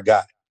was like our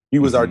guy. He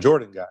was our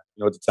Jordan guy,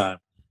 at the time.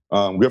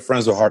 We're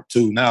friends with Hart,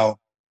 too, now.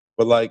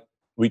 But, like,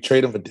 we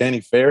traded him for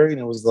Danny Ferry,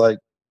 and it was like,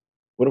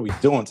 what are we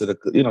doing to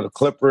the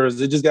Clippers?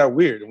 It just got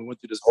weird. And we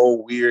went through this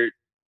whole weird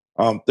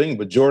thing.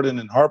 But Jordan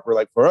and Harper,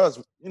 like, for us,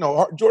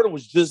 Jordan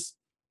was just,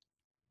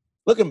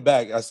 looking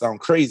back, I sound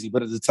crazy,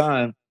 but at the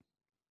time,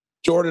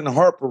 Jordan and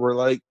Harper were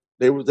like,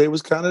 they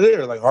was kind of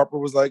there. Like, Harper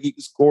was like, he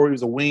could score. He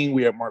was a wing.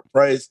 We had Mark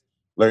Price,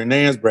 Larry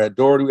Nance, Brad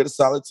Daugherty. We had a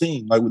solid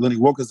team. Like, with Lenny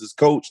Wilkins as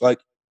coach, like,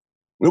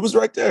 it was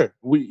right there.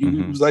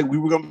 It was like we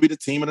were going to be the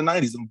team of the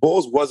 90s. And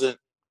Bulls wasn't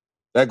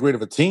that great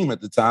of a team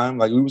at the time.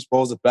 Like, we were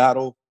supposed to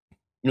battle,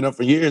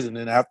 for years. And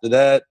then after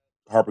that,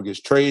 Harper gets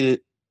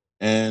traded,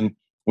 and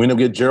we end up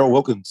getting Gerald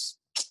Wilkins.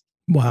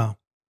 Wow.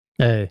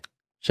 Hey.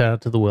 Shout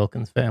out to the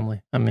Wilkins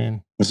family. I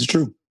mean, this is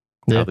true.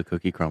 How the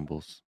cookie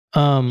crumbles.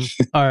 All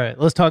right,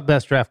 let's talk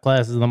best draft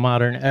classes in the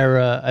modern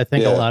era. I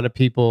think a lot of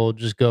people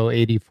just go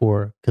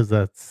 84 because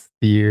that's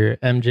the year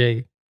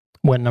MJ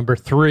went number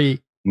 3.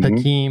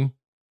 Hakeem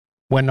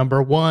went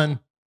number 1.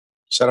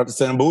 Shout out to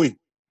Sam Bowie.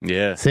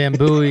 Yeah. Sam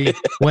Bowie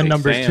went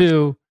number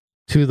 2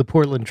 to the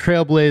Portland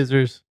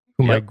Trailblazers,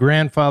 who my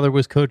grandfather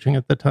was coaching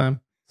at the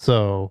time.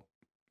 So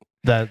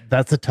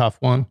that's a tough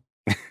one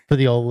for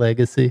the old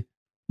legacy.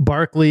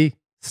 Barkley,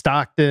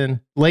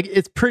 Stockton, like,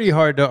 it's pretty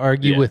hard to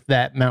argue with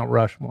that Mount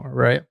Rushmore,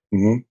 right?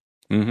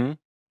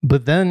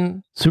 But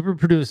then super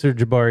producer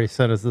Jabari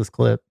sent us this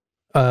clip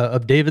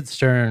of David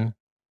Stern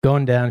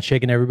going down,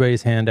 shaking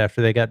everybody's hand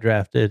after they got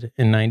drafted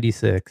in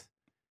 96.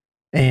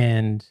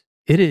 And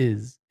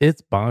it's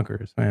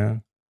bonkers,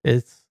 man.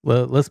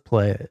 Let's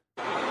play it.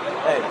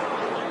 Hey.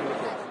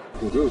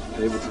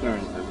 David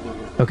Stern.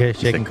 Okay,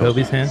 shaking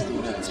Kobe's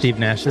hand. Steve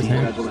Nash's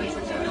hand.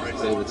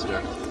 David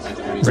Stern.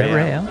 Ray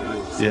Real?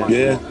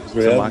 Yeah.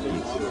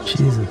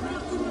 Jesus.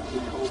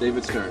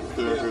 David Stern.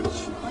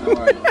 How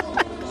are you?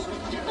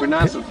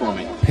 Pronounce it for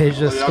me.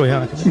 Peja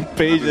Stojakovic.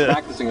 Peja.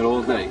 Practicing it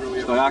all day.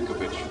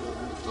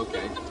 Stojakovic.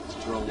 Okay.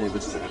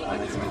 David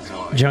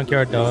Stern.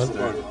 Junkyard Dog.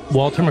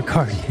 Walter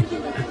McCarty,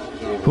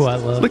 who I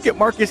love. Look at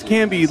Marcus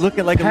Camby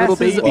looking like a little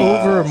baby.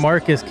 Over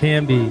Marcus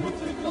Camby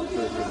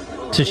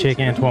to shake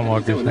Antoine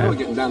Walker's hand.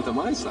 Getting down to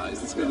my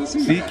size. It's good to see.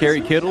 See, Kerry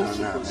Kittles.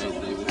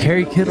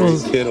 Kerry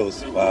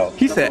Kittles. Wow.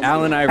 He said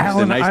Allen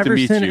Iverson, nice to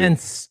meet you. And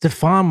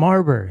Stephon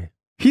Marbury.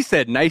 He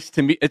said nice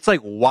to meet. It's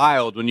like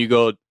wild when you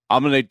go,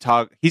 I'm going to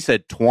talk. He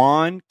said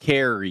Twan,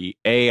 Kerry,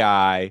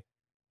 AI,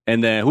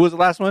 and then who was the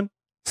last one?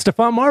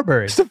 Stephon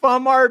Marbury.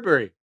 Stephon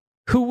Marbury.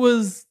 Who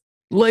was,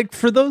 like,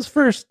 for those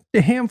first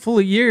handful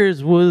of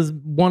years, was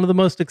one of the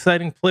most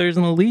exciting players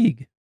in the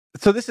league.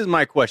 So this is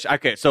my question.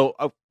 Okay, so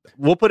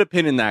we'll put a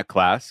pin in that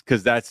class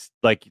because that's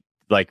like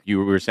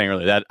you were saying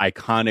earlier, that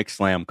iconic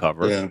slam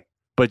cover. Yeah.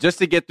 But just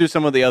to get through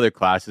some of the other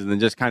classes and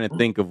just kind of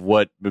think of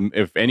what,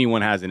 if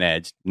anyone has an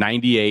edge,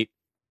 98,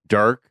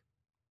 Dirk,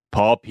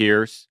 Paul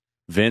Pierce,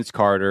 Vince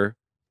Carter,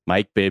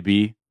 Mike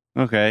Bibby.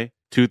 Okay.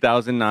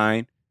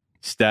 2009,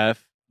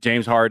 Steph,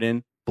 James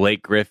Harden,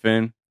 Blake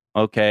Griffin.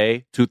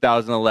 Okay.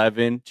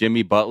 2011,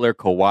 Jimmy Butler,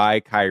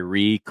 Kawhi,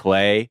 Kyrie,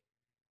 Clay.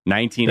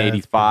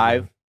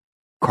 1985,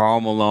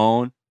 Karl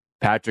Malone,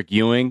 Patrick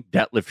Ewing,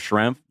 Detlef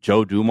Schrempf,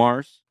 Joe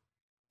Dumars.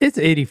 It's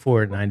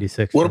 84 and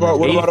 96. What about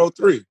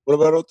 03? What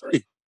about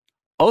 03?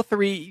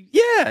 03,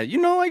 yeah.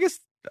 I guess,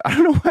 I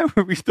don't know why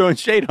were we throwing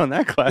shade on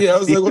that class. Yeah, I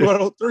was like, what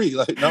about 03?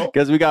 Like, no.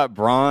 Because we got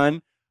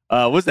Braun.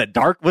 Was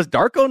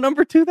Darko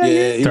number 2 that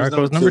year? Darko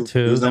was number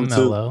 2. Then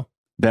Melo.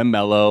 Then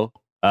Melo.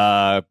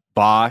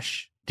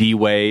 Bosch, D.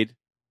 Wade,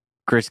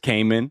 Chris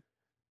Kaman,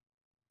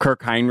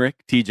 Kirk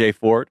Heinrich, TJ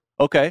Ford.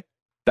 Okay.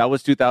 That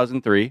was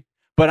 2003.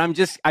 But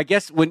I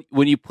guess when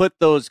you put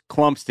those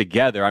clumps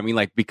together, I mean,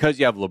 like, because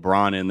you have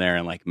LeBron in there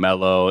and like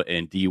Melo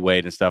and D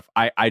Wade and stuff,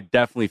 I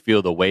definitely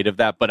feel the weight of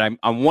that. But I'm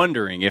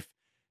wondering if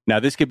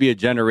now this could be a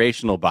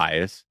generational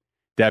bias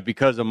that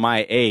because of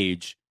my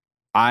age,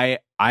 I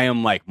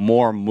am like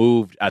more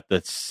moved at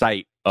the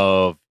sight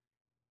of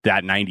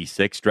that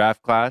 96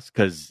 draft class,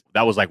 because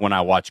that was like when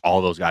I watched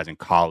all those guys in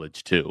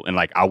college too. And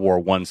like I wore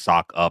one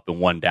sock up and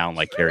one down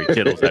like Kerry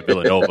Kittles at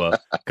Villanova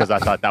because I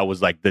thought that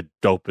was like the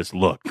dopest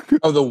look.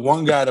 Oh, the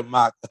one guy to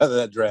mock out of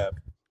that draft.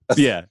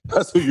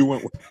 That's who you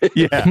went with.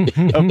 Yeah.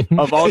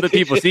 Of all the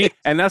people. See,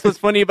 and that's what's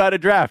funny about a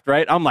draft,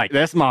 right? I'm like,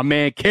 that's my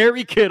man,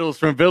 Kerry Kittles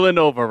from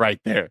Villanova right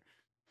there.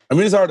 I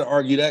mean, it's hard to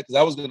argue that because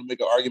I was going to make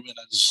an argument.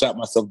 I just shot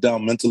myself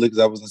down mentally because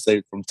I was going to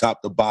say from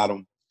top to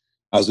bottom.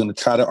 I was going to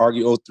try to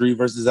argue 03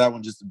 versus that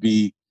one just to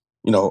be,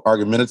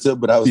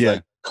 argumentative, but I was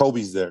like,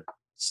 Kobe's there.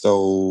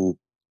 So,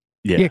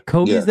 yeah,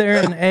 Kobe's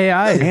there and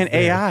AI. And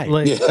AI.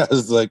 Like, I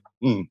was like,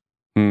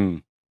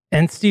 And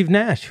Steve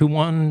Nash, who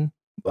won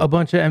a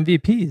bunch of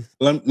MVPs.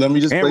 Let me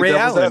just play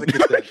devil's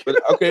advocate then.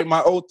 But okay,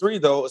 my 03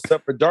 though,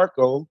 except for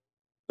Darko,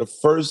 the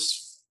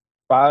first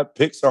 5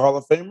 picks are Hall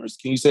of Famers.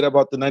 Can you say that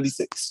about the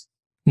 96?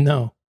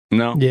 No.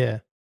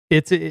 Yeah.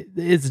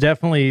 It's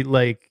definitely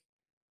like,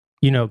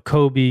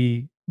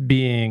 Kobe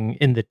being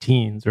in the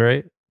teens,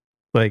 right?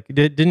 Like,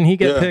 didn't he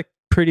get picked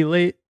pretty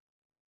late?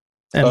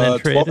 And then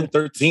 12th and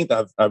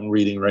 13th, I'm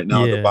reading right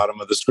now at the bottom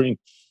of the screen.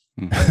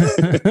 But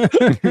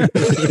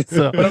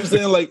I'm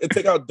saying, like,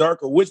 take out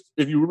Darko, which,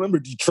 if you remember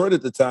Detroit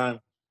at the time,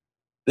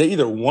 they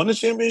either won a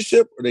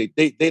championship or they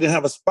didn't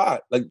have a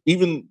spot. Like,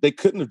 even they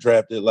couldn't have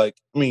drafted, like,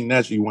 I mean,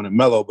 naturally you wanted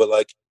Melo, but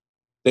like,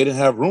 they didn't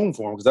have room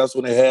for him because that's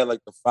when they had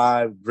like the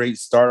 5 great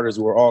starters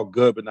who were all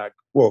good, but not,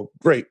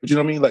 great. But you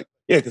know what I mean? Like,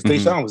 yeah, because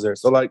Tayshaun was there.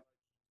 So, like,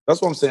 that's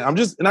what I'm saying.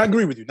 And I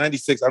agree with you,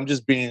 96, I'm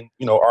just being,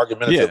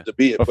 argumentative to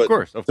be it. But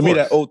to me,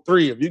 that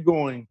 03, if you're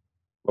going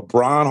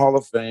LeBron Hall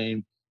of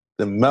Fame,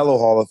 then Melo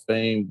Hall of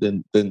Fame,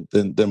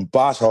 then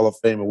Bosh Hall of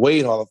Fame, and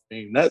Wade Hall of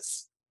Fame,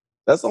 that's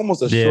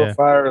almost a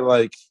surefire,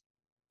 like,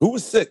 who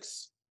was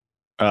 6?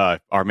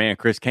 Our man,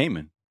 Chris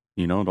Kaman.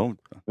 Don't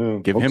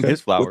give him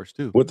his flowers,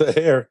 too. With the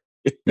hair.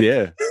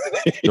 Yeah.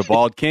 The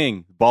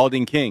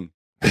balding king.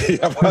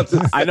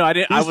 I know.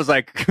 I was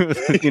like,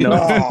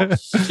 Oh,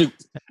 shoot.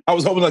 I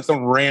was hoping like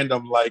some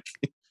random like.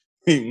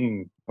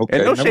 Okay,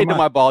 and no shade to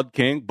my bald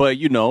king, but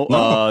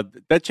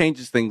that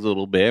changes things a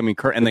little bit. I mean,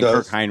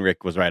 Kirk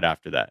Heinrich was right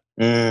after that.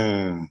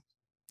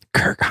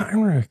 Kirk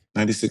Heinrich,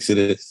 96. It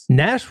is.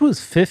 Nash was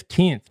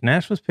 15th.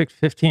 Nash was picked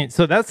 15th.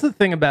 So that's the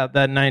thing about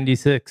that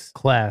 96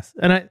 class,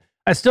 and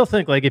I still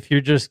think like if you're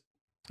just.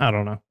 I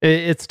don't know.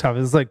 It's tough.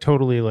 It's like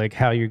totally like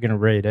how you're going to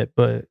rate it.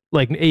 But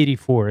like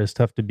 84 is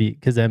tough to beat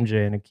because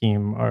MJ and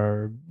Hakeem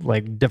are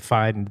like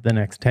defined the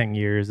next 10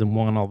 years and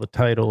won all the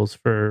titles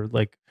for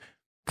the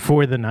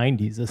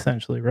 90s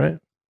essentially, right?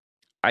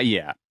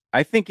 Yeah.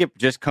 I think it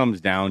just comes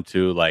down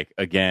to like,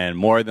 again,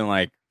 more than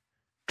like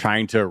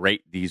trying to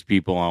rate these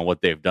people on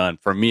what they've done.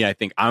 For me, I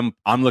think I'm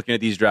looking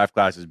at these draft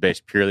classes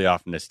based purely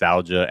off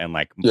nostalgia and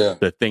like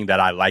the thing that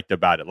I liked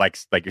about it. Like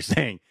you're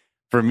saying,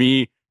 for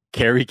me,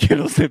 Kerry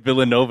Kittles at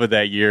Villanova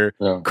that year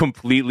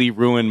completely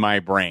ruined my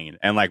brain.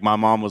 And like my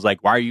mom was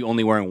like, why are you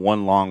only wearing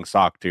one long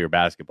sock to your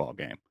basketball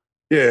game?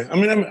 Yeah, I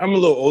mean, I'm a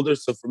little older.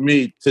 So for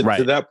me, to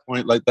that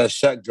point, like that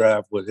Shaq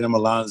draft with him,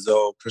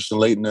 Alonzo, Christian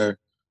Laettner,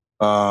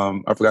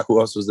 I forgot who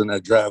else was in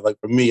that draft. Like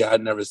for me, I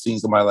had never seen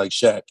somebody like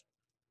Shaq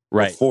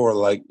before.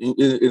 Like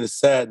it is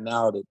sad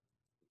now that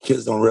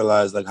kids don't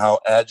realize like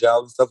how agile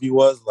and stuff he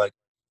was. Like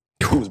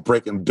he was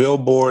breaking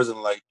billboards and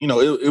like,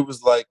 it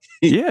was like...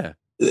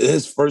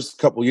 His first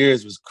couple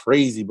years was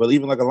crazy, but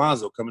even like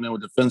Alonzo coming in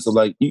with defensive,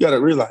 like you got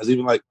to realize,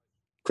 even like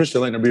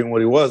Christian Laettner being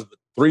what he was, but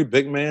 3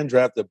 big man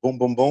drafted, boom,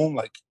 boom, boom,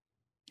 like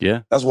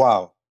that's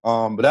wild.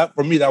 But that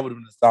for me, that would have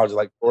been nostalgia.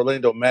 Like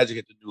Orlando Magic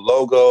had the new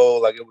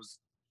logo, like it was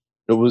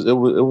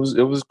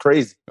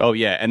crazy. Oh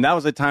yeah, and that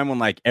was a time when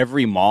like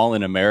every mall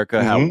in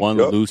America had one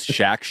loose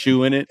Shaq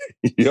shoe in it.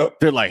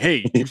 They're like,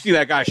 hey, you see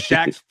that guy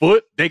Shaq's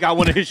foot? They got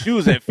one of his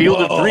shoes at Field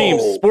of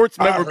Dreams Sports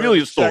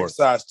Memorabilia Store. Shaq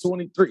size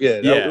 23.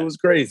 It was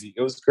crazy.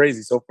 It was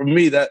crazy. So for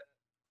me, that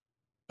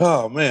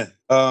man.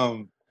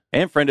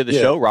 And friend of the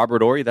show,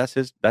 Robert Horry. That's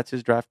his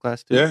draft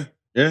class too.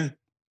 Yeah.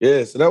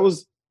 So that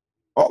was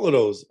all of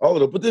those.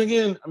 But then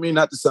again, I mean,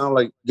 not to sound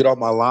like get off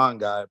my lawn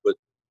guy, but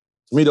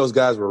to me, those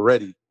guys were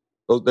ready.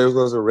 Those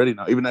guys are ready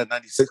now. Even that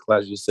 96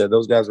 class you said,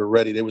 those guys are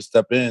ready. They would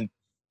step in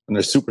and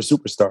they're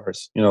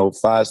superstars.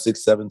 5,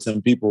 6, 7,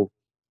 10 people,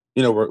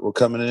 were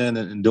coming in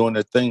and doing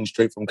their thing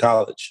straight from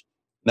college.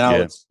 Now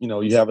it's,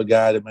 you have a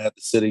guy that might have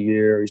to sit a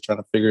year. He's trying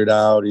to figure it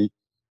out.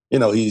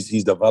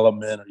 He's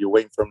development or you're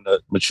waiting for him to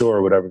mature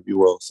or whatever, if you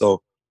will.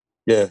 So,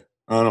 I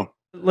don't know.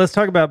 Let's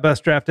talk about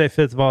best draft day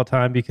fits of all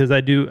time because I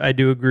do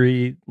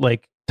agree,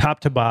 like top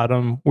to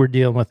bottom, we're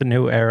dealing with a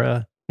new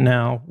era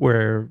now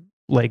where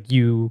like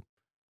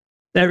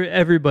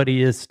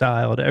everybody is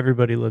styled.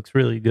 Everybody looks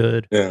really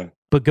good. Yeah.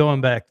 But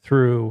going back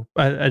through,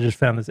 I just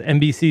found this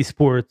NBC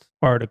Sports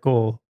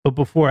article. But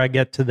before I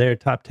get to their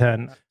top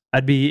 10,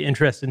 I'd be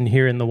interested in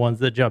hearing the ones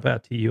that jump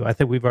out to you. I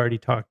think we've already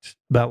talked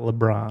about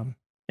LeBron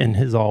in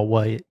his all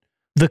white.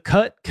 The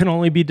cut can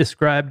only be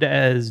described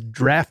as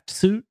draft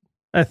suit,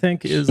 I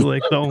think, is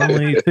like the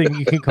only thing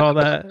you can call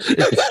that.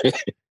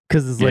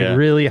 Because it's like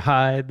really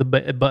high. The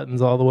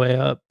buttons all the way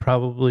up,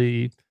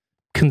 probably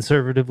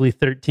conservatively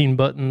 13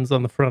 buttons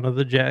on the front of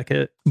the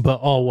jacket, but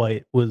all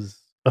white was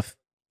a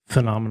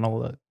phenomenal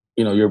look.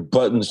 You know, your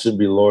buttons should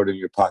be lower than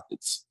your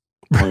pockets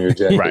on your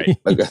jacket. Right.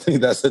 Like, I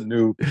think that's a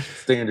new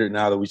standard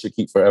now that we should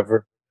keep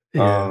forever.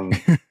 Yeah.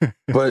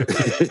 But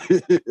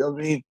I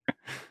mean,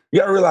 you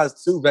gotta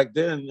realize too, back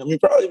then, I mean,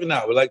 probably even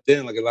now, but like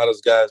then, like a lot of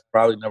those guys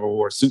probably never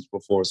wore suits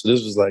before. So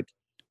this was like,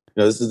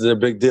 you know, this is a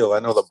big deal. I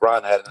know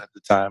LeBron had it at the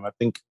time. I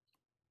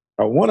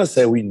want to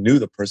say we knew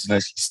the person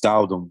actually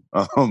styled him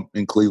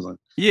in Cleveland.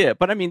 Yeah,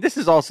 but I mean, this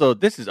is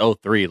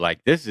 03.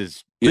 Like this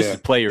is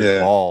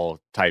player ball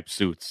type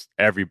suits.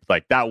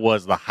 That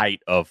was the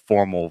height of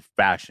formal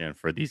fashion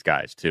for these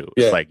guys too.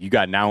 Yeah. It's like you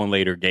got now and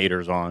later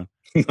Gators on.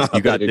 You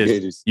got this.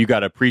 Gators. You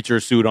got a preacher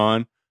suit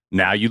on.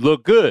 Now you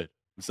look good.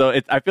 So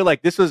I feel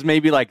like this was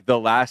maybe like the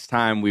last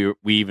time we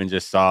even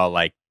just saw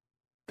like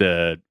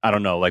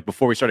like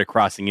before we started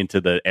crossing into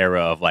the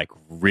era of like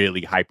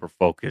really hyper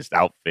focused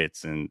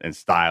outfits and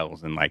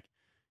styles and like,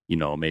 you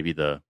know, maybe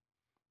the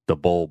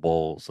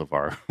bowls of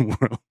our world.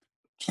 I'm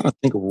trying to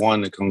think of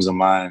one that comes to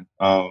mind.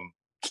 Was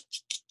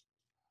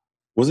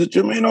it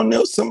Jermaine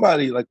O'Neal?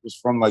 Somebody like was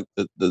from like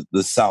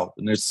the South,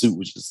 and their suit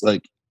was just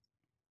like,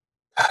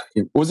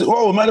 was it?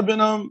 Oh, it might have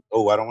been I don't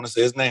want to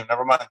say his name.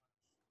 Never mind.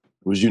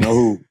 It was, you know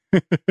who?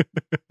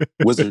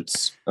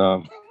 Wizards.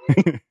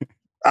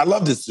 I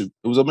love this suit.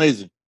 It was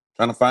amazing.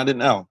 Trying to find it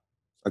now.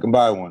 I can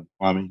buy one.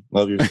 Mommy,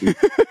 love your suit.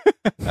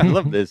 I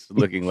love this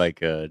looking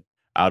like a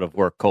out of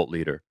work cult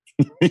leader.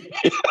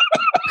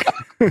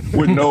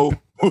 with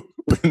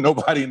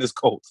nobody in this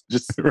cult.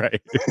 Just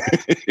right.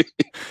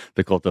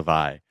 The cult of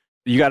I.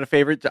 You got a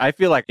favorite? I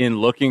feel like in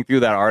looking through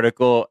that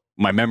article,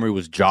 my memory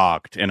was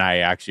jogged and I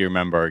actually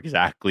remember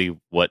exactly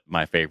what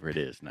my favorite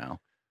is now.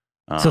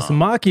 So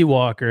Samaki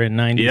Walker in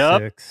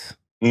 96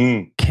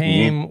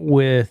 came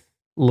with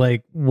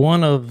like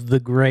one of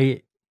the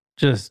great,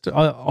 just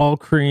all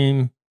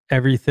cream,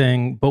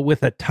 everything, but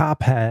with a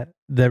top hat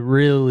that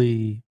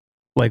really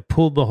like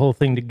pulled the whole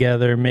thing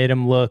together, made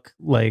him look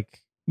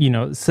like, you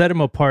know, set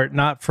him apart,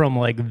 not from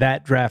like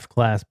that draft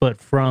class, but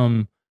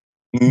from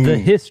the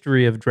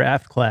history of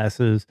draft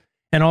classes.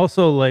 And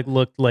also like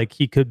looked like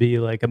he could be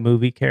like a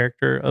movie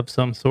character of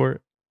some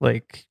sort,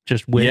 like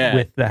just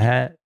with the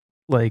hat.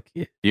 Like,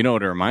 you know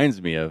what it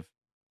reminds me of?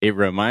 It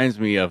reminds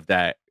me of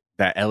that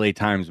LA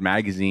Times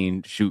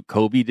magazine shoot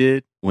Kobe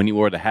did when he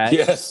wore the hat.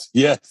 Yes.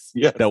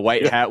 The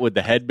white hat with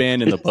the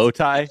headband and the bow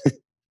tie.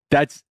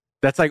 That's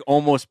like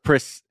almost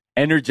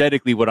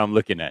energetically what I'm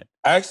looking at.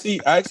 I actually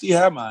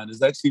have mine.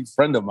 It's actually a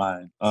friend of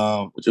mine,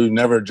 which we've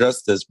never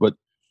addressed this, but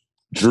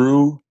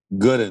Drew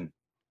Gooden.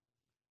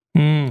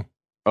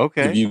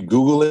 Okay. If you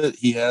Google it,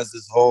 he has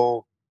this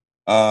whole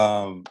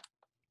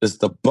it's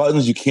the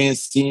buttons, you can't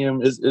see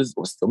him. Is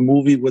what's the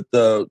movie with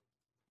the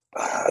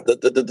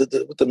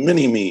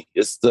mini me?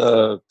 It's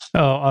the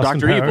Austin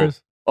Dr. Powers. Evil.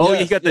 Oh,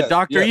 you got the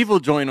Dr. Evil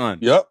joint on.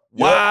 Yep.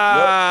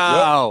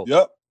 Wow.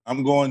 Yep.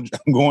 I'm going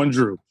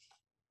Drew.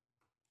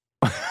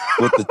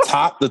 With the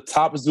top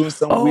is doing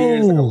something weird.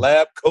 It's like a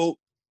lab coat.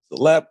 It's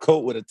a lab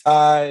coat with a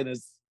tie, and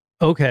it's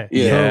okay.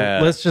 Yeah.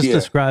 So let's just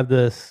describe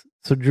this.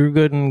 So Drew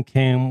Gooden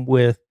came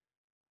with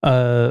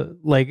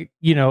like,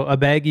 you know, a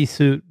baggy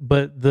suit,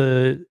 but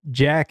the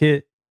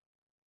jacket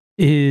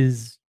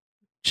is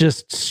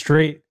just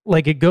straight,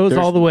 like it goes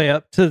all the way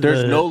up to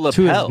there's no lapel.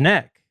 To his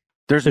neck.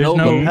 There's no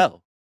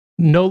lapel.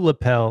 No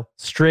lapel,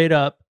 straight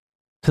up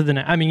to the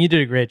neck. I mean, you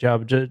did a great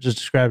job. Just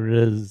describe it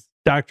as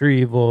Dr.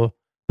 Evil,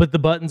 but the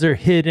buttons are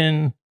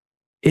hidden.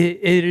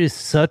 It is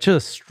such a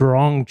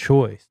strong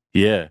choice.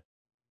 Yeah.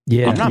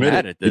 I'm not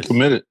mad at this. You're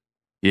committed.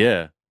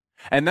 Yeah.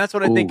 And that's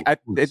what I think. I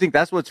think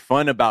that's what's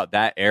fun about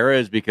that era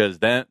is because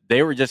then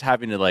they were just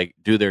having to like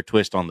do their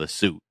twist on the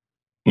suit.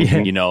 Yeah.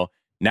 You know,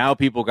 now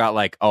people got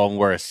like, oh, I'm gonna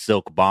wear a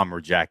silk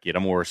bomber jacket.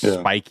 I'm gonna wear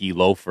spiky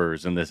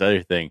loafers and this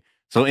other thing.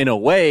 So in a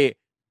way,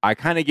 I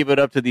kind of give it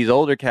up to these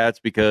older cats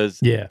because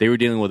they were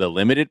dealing with a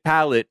limited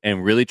palette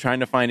and really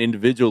trying to find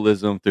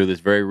individualism through this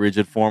very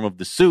rigid form of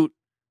the suit.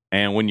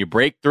 And when you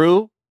break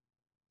through,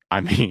 I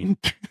mean,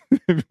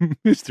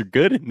 Mr.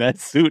 Good in that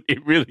suit,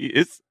 it really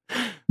is.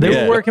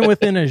 They were working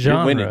within a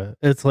genre.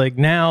 It's like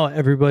now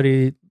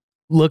everybody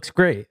looks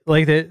great.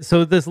 Like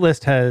so this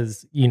list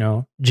has, you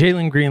know,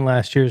 Jalen Green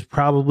last year is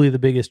probably the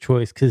biggest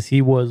choice because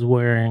he was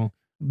wearing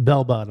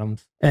bell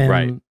bottoms.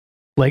 And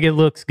like it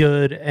looks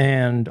good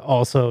and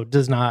also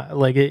does not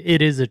like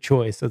it is a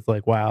choice. It's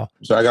like, wow.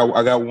 So I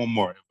got one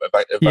more. If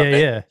I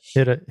may.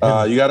 Hit it.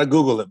 You got to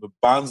Google it, but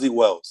Bonzi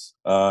Wells,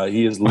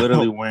 he is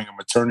literally wearing a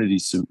maternity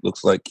suit.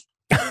 Looks like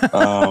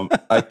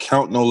I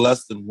count no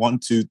less than 1,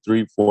 2,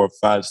 3, 4,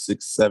 5,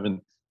 6,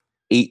 7,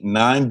 8,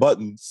 9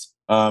 buttons.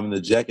 The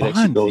jacket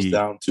actually goes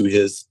down to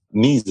his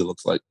knees. It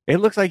looks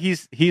like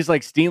he's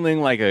like stealing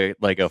like a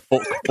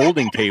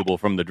folding table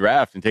from the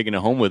draft and taking it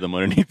home with him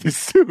underneath his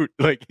suit.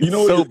 Like you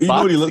know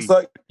what he looks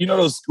like. You know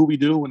those Scooby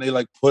Doo when they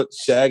like put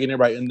Shag in it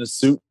right in the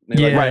suit.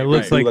 It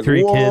looks like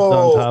three kids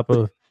on top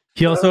of.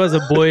 He also has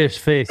a boyish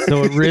face,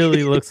 so it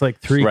really looks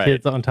like three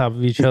kids on top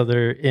of each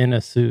other in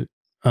a suit.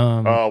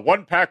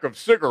 1 pack of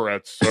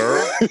cigarettes,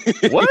 sir.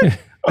 What?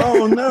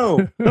 Oh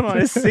no! No,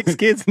 it's 6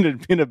 kids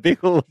in a big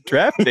old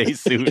draft day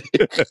suit.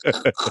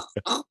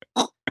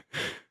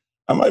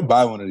 I might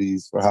buy one of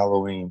these for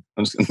Halloween.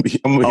 I'm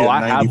gonna get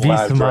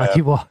 95 draft.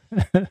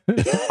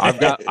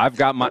 I've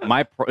got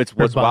my it's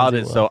what's wild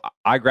is so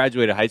I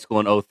graduated high school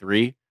in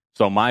 2003,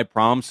 so my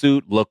prom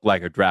suit looked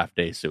like a draft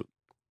day suit.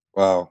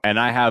 Wow. And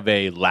I have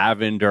a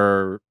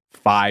lavender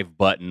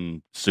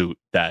 5-button suit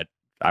that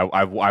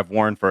I've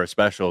worn for a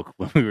special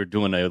when we were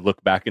doing a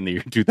look back in the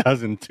year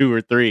 2002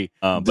 or 3.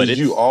 But did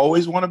you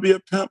always want to be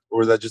a pimp, or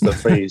was that just a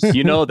phase?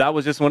 That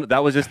was just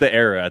the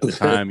era at the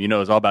time. It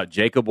was all about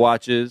Jacob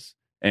watches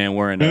and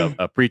wearing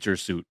a preacher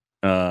suit.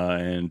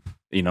 And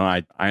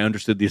I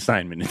understood the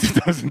assignment in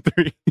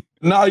 2003.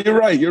 No,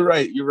 you're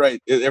right.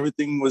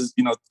 Everything was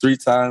 3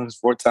 times,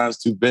 4 times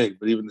too big,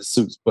 but even the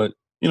suits. But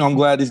I'm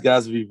glad these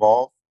guys have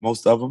evolved.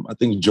 Most of them. I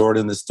think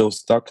Jordan is still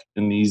stuck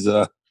in these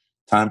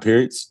time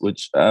periods,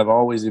 which I've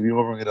always, if you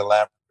ever get a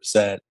laugh or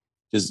sad,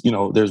 just,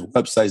 there's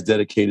websites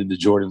dedicated to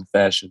Jordan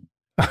fashion.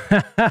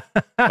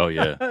 Oh,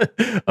 yeah.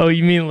 Oh,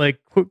 you mean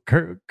like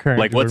current?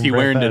 Like what's he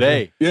wearing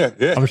today? Yeah.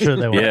 I'm sure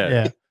they were.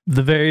 Yeah.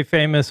 The very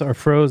famous are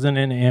frozen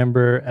in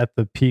amber at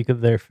the peak of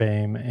their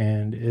fame,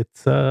 and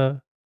it's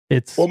well,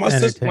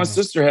 my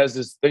sister has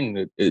this thing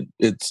that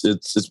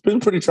it's been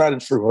pretty tried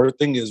and true. Her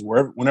thing is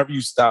whenever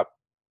you stop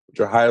with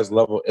your highest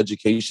level of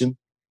education,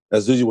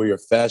 that's usually where your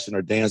fashion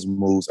or dance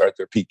moves are at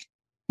their peak.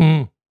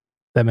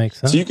 That makes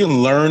sense. So you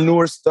can learn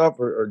newer stuff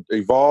or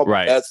evolve.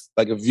 Right. That's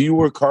like if you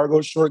were a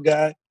cargo short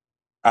guy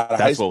out of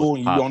high school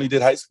and you only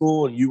did high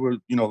school and you were,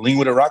 lean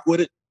with it, rock with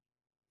it.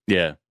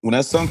 Yeah. When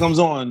that sun comes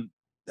on,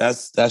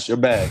 that's your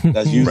bag.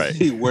 That's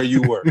usually where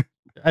you were.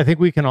 I think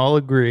we can all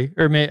agree,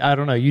 or I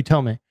don't know. You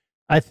tell me.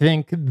 I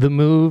think the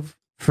move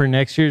for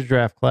next year's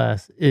draft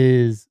class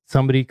is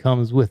somebody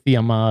comes with the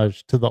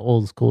homage to the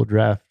old school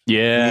draft.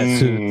 Yeah.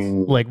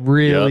 Suits. Like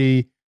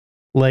really,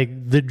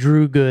 like the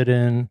Drew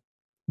Gooden,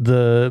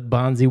 the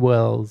Bonzi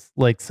Wells,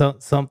 like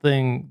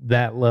something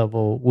that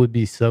level would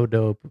be so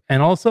dope.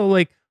 And also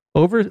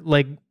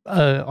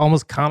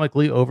almost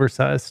comically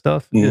oversized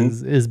stuff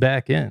is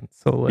back in.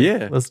 So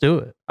let's do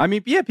it. I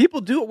mean,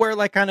 people do wear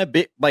like kind of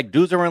big, like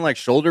dudes are wearing like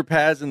shoulder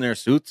pads in their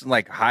suits and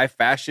like high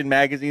fashion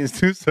magazines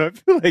too. So I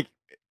feel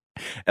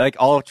like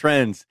all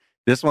trends,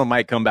 this one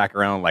might come back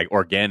around like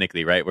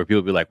organically, right? Where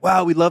people be like,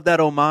 wow, we love that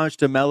homage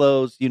to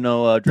Melo's,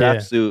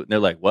 draft suit. And they're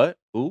like, what?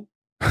 Who?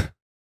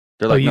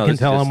 They're like, you can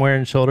tell I'm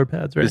wearing shoulder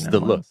pads right now. This is the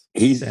look.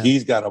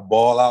 He's got a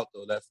ball out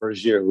though that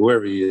first year,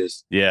 whoever he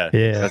is. Yeah.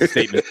 That's a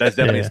statement. That's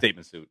definitely a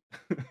statement suit.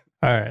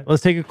 All right,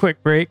 let's take a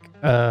quick break.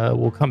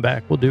 We'll come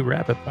back. We'll do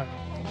rapid fire.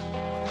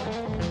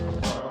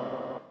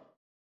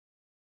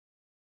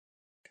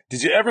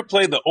 Did you ever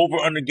play the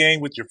over-under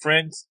game with your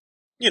friends?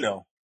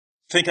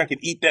 Think I could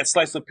eat that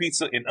slice of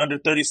pizza in under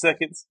 30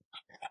 seconds?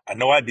 I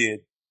know I did.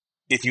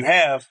 If you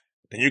have,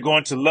 then you're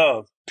going to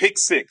love Pick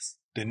 6,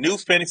 the new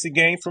fantasy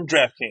game from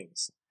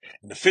DraftKings,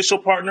 an official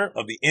partner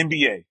of the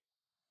NBA.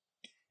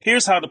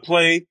 Here's how to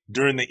play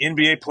during the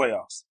NBA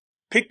playoffs.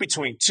 Pick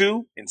between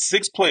 2 and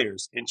 6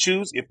 players and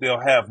choose if they'll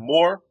have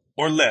more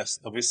or less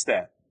of his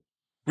stat.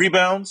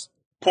 Rebounds,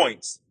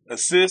 points,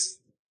 assists,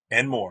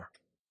 and more.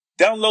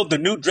 Download the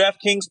new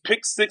DraftKings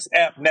Pick 6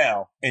 app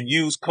now and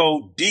use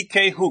code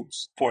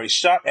DKHOOPS for a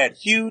shot at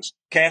huge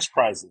cash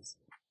prizes.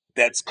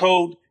 That's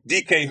code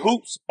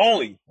DKHOOPS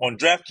only on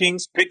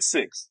DraftKings Pick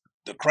 6.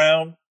 The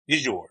crown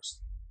is yours.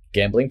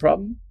 Gambling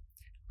problem?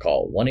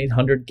 Call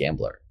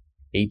 1-800-GAMBLER.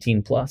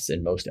 18 plus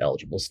in most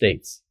eligible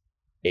states.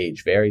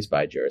 Age varies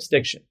by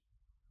jurisdiction.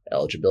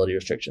 Eligibility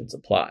restrictions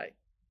apply.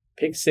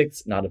 Pick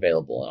 6 not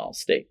available in all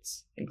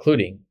states,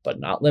 including, but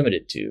not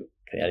limited to,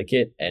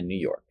 Connecticut and New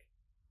York.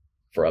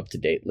 For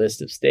up-to-date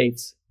list of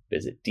states,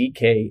 visit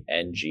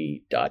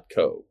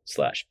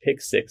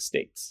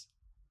dkng.co/pick6states.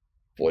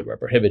 Void where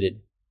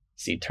prohibited.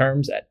 See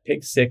terms at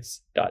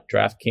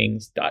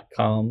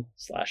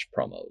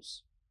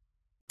pick6.draftkings.com/promos.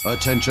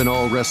 Attention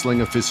all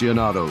wrestling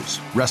aficionados.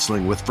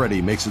 Wrestling with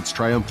Freddie makes its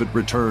triumphant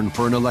return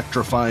for an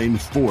electrifying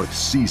 4th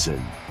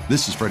season.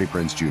 This is Freddie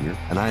Prinze Jr.,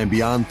 and I am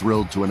beyond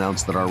thrilled to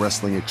announce that our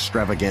wrestling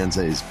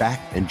extravaganza is back,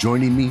 and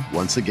joining me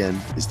once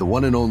again is the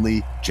one and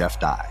only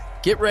Jeff Dye.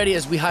 Get ready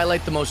as we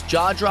highlight the most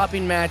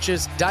jaw-dropping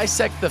matches,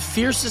 dissect the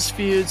fiercest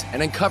feuds,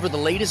 and uncover the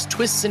latest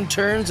twists and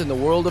turns in the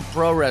world of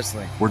pro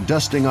wrestling. We're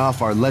dusting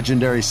off our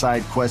legendary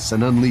side quests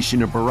and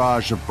unleashing a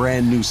barrage of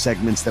brand new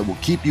segments that will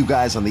keep you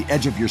guys on the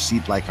edge of your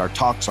seat like our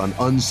talks on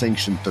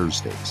Unsanctioned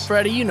Thursdays.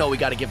 Freddie, we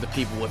got to give the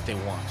people what they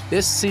want.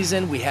 This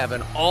season, we have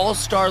an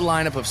all-star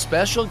lineup of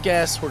special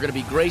guests who are going to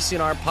be gracing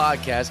our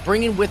podcast,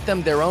 bringing with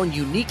them their own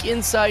unique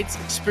insights,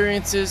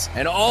 experiences,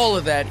 and all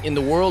of that in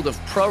the world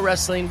of pro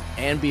wrestling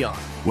and beyond.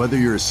 Whether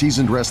you're a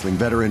seasoned wrestling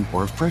veteran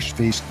or a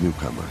fresh-faced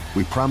newcomer,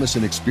 we promise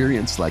an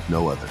experience like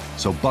no other.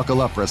 So buckle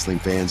up, wrestling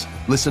fans.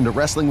 Listen to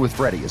Wrestling with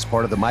Freddie as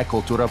part of the My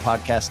Cultura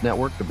Podcast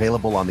Network,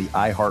 available on the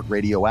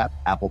iHeartRadio app,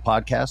 Apple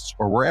Podcasts,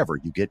 or wherever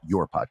you get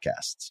your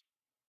podcasts.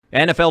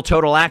 NFL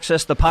Total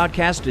Access, the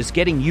podcast, is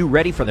getting you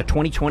ready for the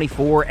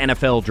 2024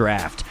 NFL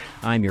Draft.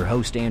 I'm your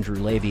host, Andrew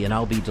Levy, and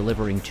I'll be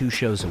delivering 2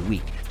 shows a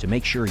week to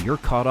make sure you're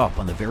caught up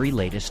on the very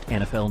latest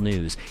NFL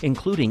news,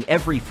 including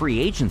every free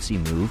agency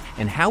move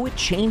and how it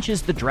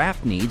changes the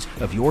draft needs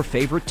of your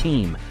favorite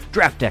team.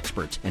 Draft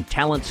experts and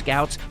talent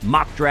scouts,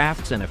 mock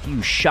drafts, and a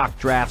few shock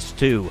drafts,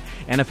 too.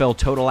 NFL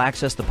Total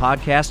Access, the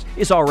podcast,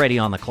 is already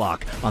on the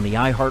clock on the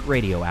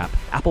iHeartRadio app,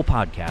 Apple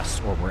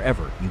Podcasts, or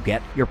wherever you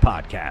get your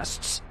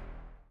podcasts.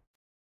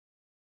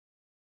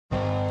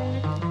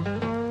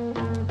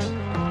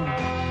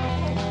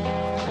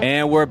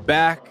 And we're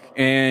back,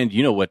 and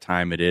you know what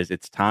time it is.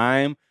 It's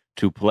time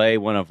to play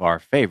one of our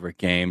favorite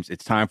games.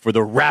 It's time for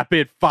the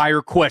rapid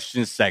fire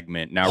questions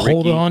segment. Now,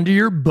 hold Ricky, on to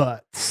your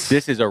butts.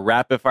 This is a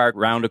rapid fire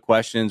round of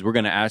questions. We're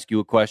going to ask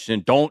you a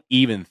question. Don't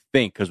even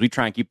think, because we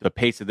try and keep the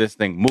pace of this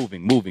thing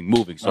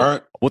moving.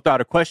 So without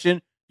a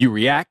question, you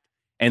react,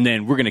 and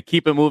then we're going to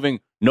keep it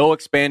moving. No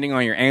expanding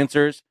on your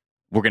answers.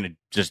 We're going to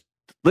just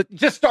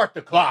start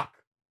the clock.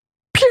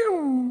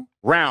 Pew!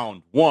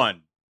 Round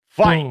 1,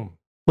 fight. Boom.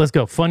 Let's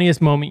go.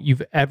 Funniest moment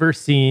you've ever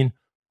seen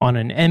on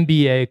an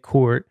NBA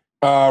court.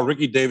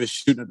 Ricky Davis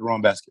shooting at the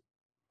wrong basket.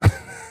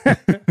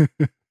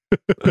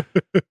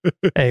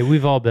 Hey,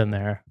 we've all been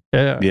there.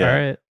 Yeah. All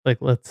right. Like,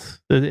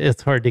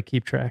 it's hard to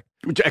keep track.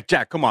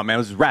 Jack, come on, man.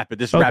 This is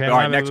rapid. Rapid. All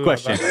right, next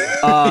question.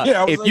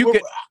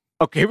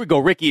 Okay, here we go.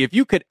 Ricky, if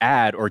you could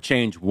add or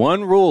change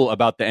one rule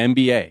about the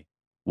NBA,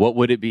 what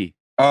would it be?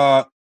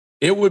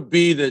 It would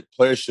be that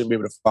players shouldn't be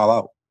able to foul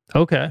out.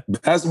 Okay.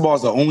 Basketball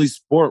is the only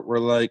sport where,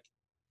 like,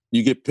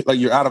 you get, like,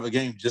 you're out of a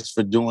game just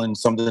for doing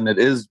something that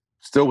is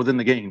still within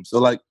the game. So,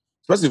 like,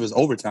 especially if it's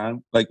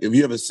overtime, like, if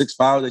you have a 6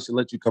 foul, they should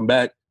let you come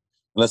back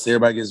unless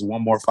everybody gets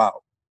one more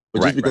foul.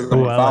 But just because of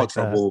foul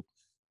trouble,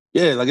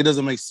 like, it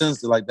doesn't make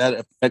sense that, like, that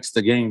affects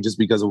the game just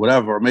because of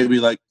whatever. Or maybe,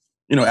 like,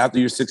 you know, after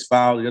your 6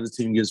 foul, the other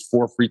team gets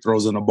 4 free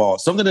throws in the ball.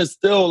 Something that's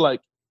still, like,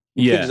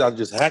 out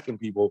just hacking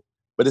people,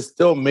 but it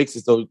still makes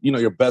it so, you know,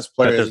 your best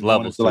player is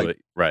levels to, like,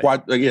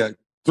 it.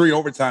 3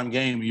 overtime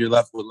game, and you're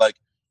left with, like,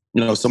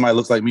 you know, somebody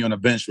looks like me on the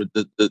bench with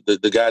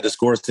the guy at the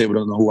scores table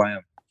doesn't know who I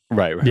am.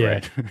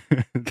 Right.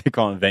 They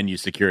call him venue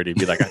security.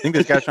 Be like, I think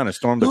this guy's trying to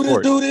storm the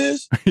court. Dude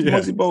is.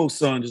 Muggsy Bogues'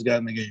 son just got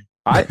in the game.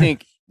 I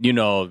think, you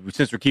know,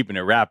 since we're keeping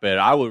it rapid,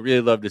 I would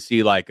really love to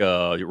see, like,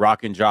 a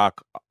Rock and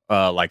Jock,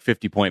 like,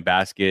 50-point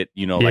basket,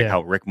 you know, like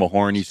how Rick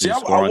Mahorn used to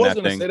score on that thing. I was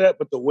going to say that,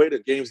 but the way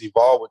the game's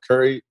evolved with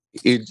Curry,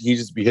 he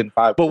just be hitting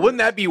 5 But wouldn't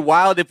that be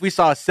wild if we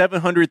saw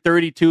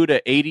 732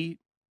 to 80?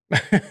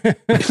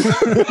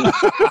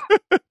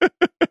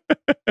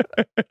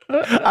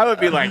 I would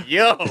be like,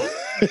 yo,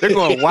 they're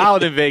going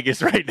wild in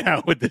Vegas right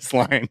now with this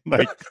line.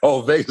 Like,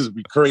 Vegas would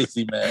be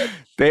crazy, man.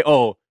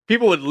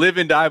 People would live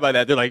and die by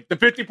that. They're like, the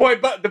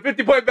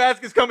 50-point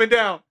basket's coming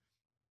down.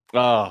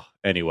 Oh,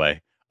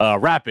 anyway,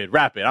 rapid.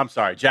 I'm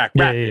sorry, Jack.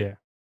 Rapid. Yeah.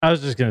 I was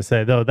just gonna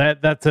say though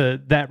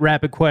that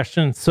rapid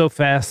question, so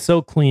fast,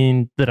 so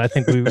clean that I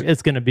think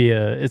it's gonna be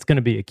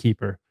a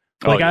keeper.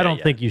 Like, I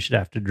don't think you should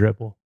have to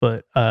dribble,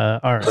 but all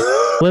right.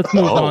 Let's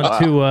move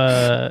on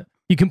to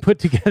you can put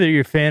together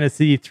your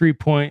fantasy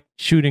 3-point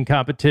shooting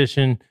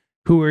competition.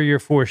 Who are your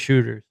 4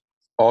 shooters?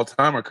 All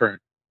time or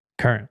current?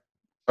 Current.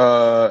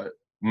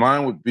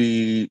 Mine would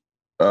be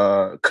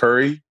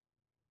Curry.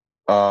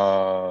 You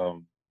know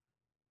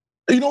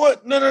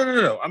what?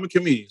 No. I'm a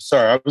comedian.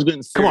 Sorry, I was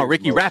getting serious. Come on,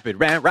 Ricky, rapid,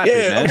 man.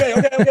 Yeah,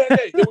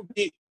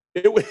 okay.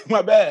 It would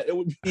my bad. It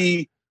would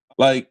be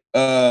like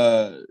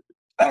I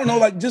don't know,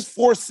 like just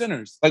 4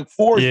 centers, like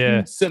 4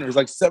 huge centers,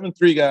 like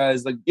 7'3"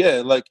 guys, like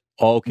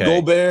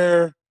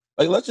Gobert.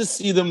 Like, let's just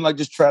see them, like,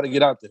 just try to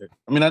get out there.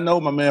 I mean, I know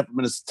my man from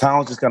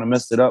Minnesota just kind of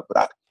messed it up,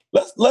 but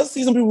let's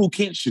see some people who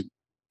can't shoot.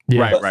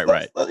 Yeah.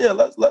 Right.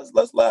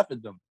 Let's laugh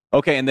at them.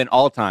 Okay, and then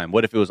all time.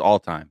 What if it was all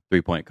time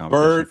 3-point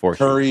competition? Bird,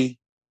 Curry,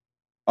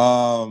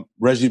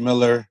 Reggie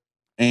Miller,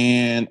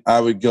 and I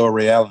would go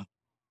Ray Allen.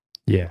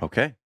 Yeah.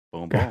 Okay.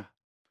 Boom.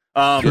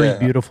 3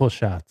 beautiful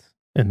shots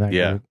in that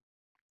group.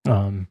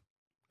 And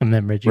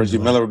then Reggie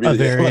Miller would be a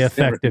very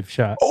effective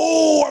shot.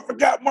 Oh, I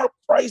forgot Mark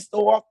Price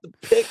though off the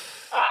pick.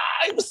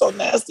 He was so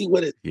nasty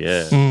with it.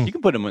 Yeah, you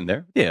can put him in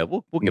there. Yeah,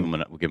 we'll give him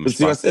a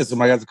see what I said.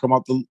 Somebody has to come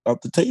off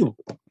the table.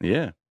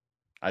 Yeah,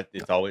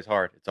 it's always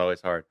hard.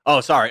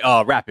 Oh, sorry.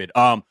 Rapid.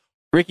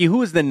 Ricky,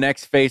 who is the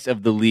next face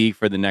of the league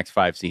for the next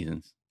 5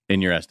 seasons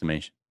in your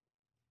estimation?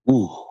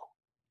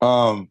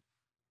 Ja.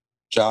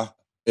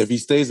 If he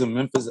stays in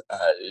Memphis,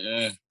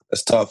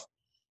 that's tough.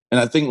 And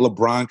I think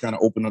LeBron kind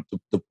of opened up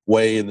the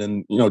way, and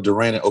then, you know,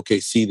 Durant at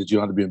OKC, that you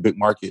don't have to be a big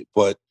market,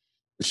 but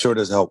it sure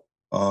does help.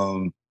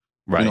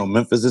 You know,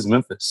 Memphis is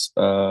Memphis.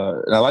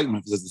 And I like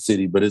Memphis as a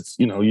city, but it's,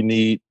 you know, you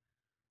need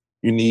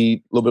a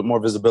little bit more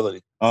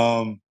visibility.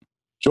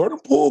 Jordan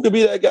Poole could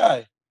be that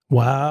guy.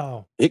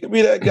 Wow. He could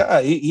be that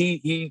guy.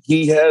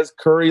 He has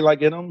Curry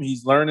like in him.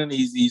 He's learning.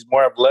 He's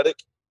more athletic.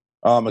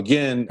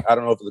 Again, I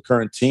don't know if the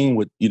current team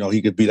would, you know,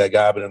 he could be that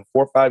guy, but in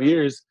 4 or 5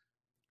 years,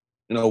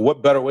 you know,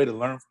 what better way to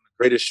learn from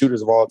the greatest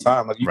shooters of all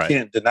time? Like, you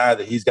can't deny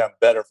that he's gotten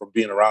better from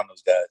being around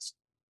those guys.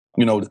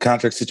 You know, the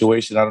contract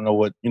situation, I don't know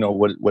what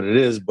it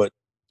is, but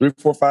 3,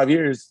 4, 5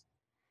 years,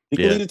 he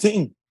can lead a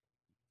team.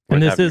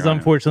 And this is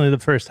unfortunately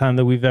the first time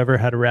that we've ever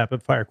had a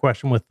rapid fire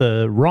question with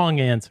the wrong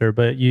answer,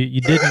 but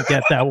you didn't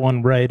get that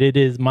one right. It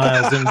is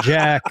Miles and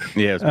Jack.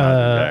 Yeah, it's Miles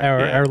and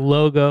Jack. Our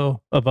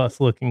logo of us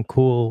looking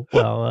cool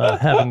while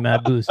having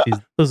Matt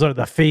Boosties. Those are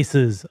the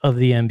faces of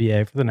the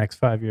NBA for the next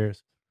 5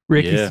 years.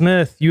 Ricky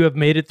Smith, you have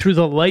made it through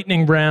the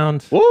lightning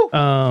round. Woo!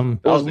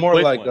 It was more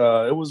like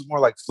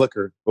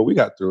Flickr, but we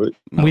got through it.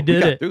 We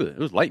did it. It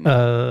was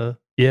lightning.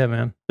 Yeah,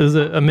 man. It was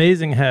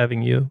amazing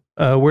having you.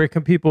 Where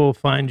can people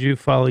find you,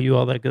 follow you,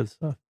 all that good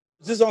stuff?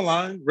 Just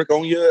online, Rick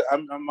Onya.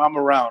 I'm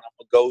around.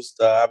 I'm a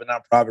ghost. I have a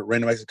nonprofit,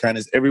 Random Acts of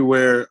Kindness,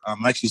 everywhere.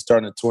 I'm actually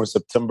starting a tour in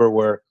September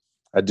where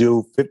I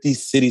do 50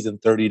 cities in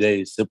 30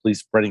 days, simply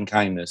spreading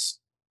kindness.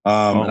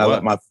 And I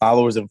let my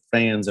followers and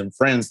fans and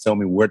friends tell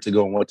me where to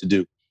go and what to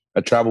do. I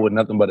travel with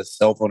nothing but a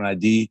cell phone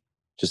ID,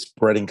 just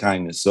spreading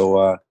kindness.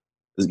 So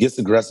it gets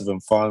aggressive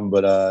and fun,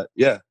 but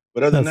yeah.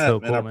 But other than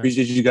that, man, I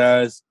appreciate you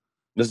guys.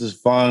 This is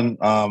fun.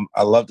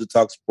 I love to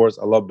talk sports.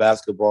 I love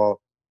basketball.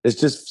 It's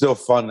just still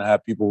fun to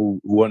have people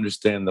who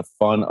understand the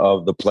fun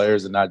of the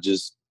players and not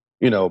just,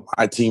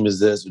 my team is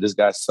this or this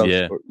guy sucks.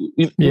 Yeah.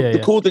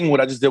 The cool thing,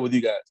 what I just did with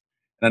you guys,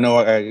 and I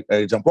know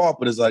I jump off,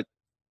 but it's like,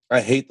 I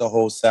hate the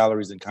whole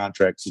salaries and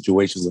contract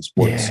situations of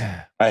sports.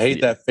 Yeah. I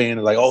hate that fan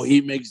like, oh, he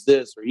makes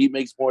this or he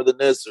makes more than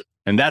this.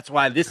 And that's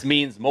why this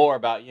means more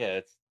about,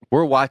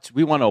 we want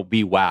to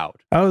be wowed.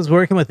 I was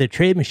working with a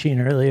trade machine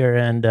earlier,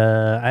 and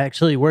I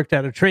actually worked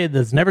out a trade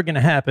that's never going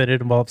to happen.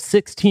 It involves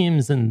 6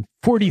 teams and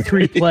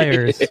 43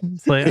 players.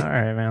 It's like, all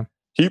right, man.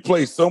 He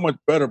played so much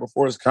better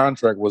before his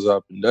contract was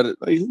up. And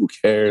who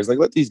cares? Like,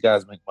 let these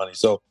guys make money.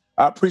 So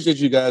I appreciate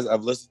you guys.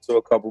 I've listened to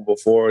a couple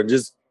before, and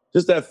just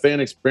that fan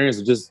experience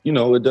of just,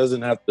 it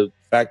doesn't have to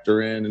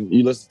factor in. And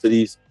you listen to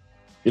these,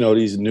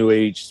 these new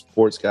age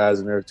sports guys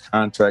and they're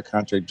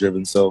contract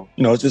driven. So,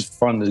 it's just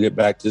fun to get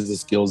back to the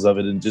skills of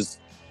it. And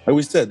just, like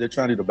we said, they're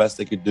trying to do the best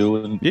they could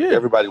do. And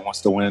everybody wants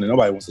to win and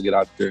nobody wants to get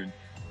out there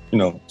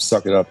and,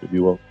 suck it up, if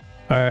you will.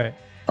 All right.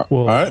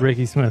 Well, all right.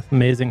 Ricky Smith,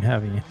 amazing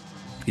having you.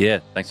 Yeah.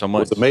 Thanks so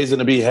much. It's amazing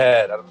to be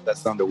had. I don't know if that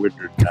sounded weird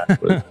or not,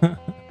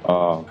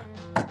 but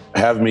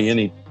have me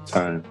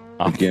anytime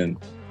again.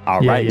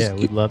 All right. Yeah,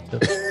 we'd love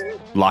to.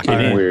 Lock it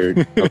in.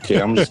 Weird. Okay,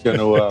 I'm just going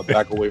to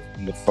back away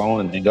from the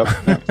phone and hang up.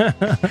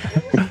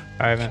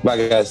 All right, man.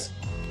 Bye, guys.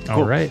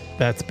 All right.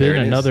 That's been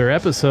another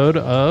episode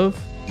of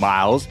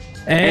Miles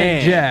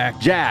and Jack.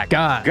 Jack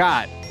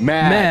got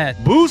Matt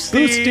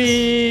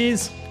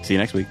Boosties. See you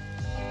next week.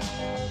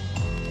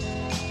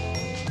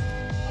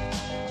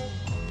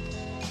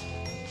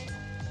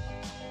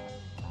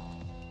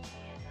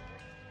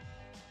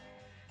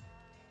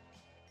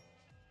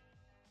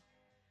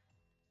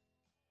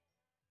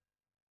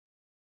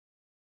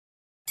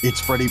 It's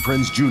Freddie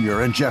Prinze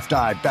Jr. and Jeff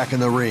Dye back in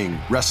the ring.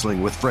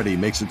 Wrestling with Freddie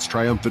makes its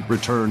triumphant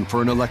return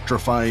for an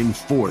electrifying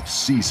 4th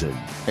season.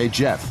 Hey,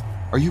 Jeff,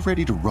 are you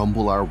ready to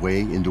rumble our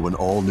way into an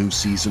all-new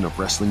season of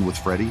Wrestling with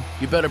Freddie?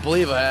 You better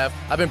believe I have.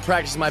 I've been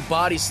practicing my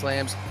body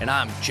slams, and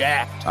I'm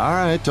jacked. All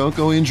right, don't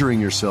go injuring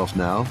yourself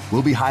now.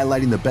 We'll be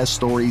highlighting the best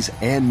stories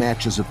and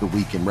matches of the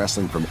week in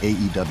wrestling from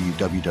AEW,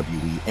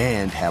 WWE,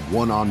 and have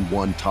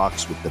one-on-one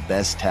talks with the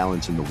best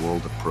talents in the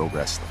world of pro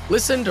wrestling.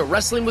 Listen to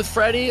Wrestling with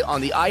Freddie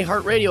on the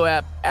iHeartRadio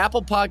app,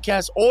 Apple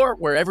Podcasts, or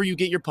wherever you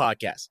get your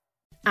podcasts.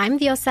 I'm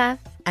Diosa.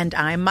 And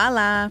I'm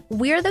Mala.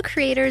 We're the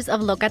creators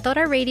of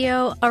Locatora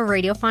Radio, a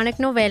radiophonic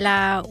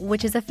novela,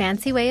 which is a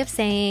fancy way of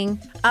saying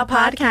a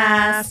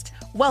podcast.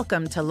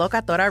 Welcome to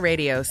Locatora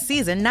Radio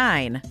Season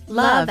 9.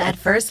 Love at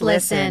First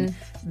Listen.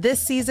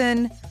 This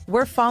season,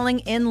 we're falling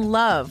in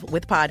love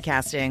with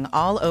podcasting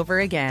all over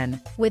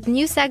again. With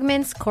new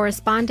segments,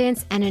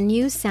 correspondence, and a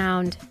new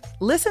sound.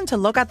 Listen to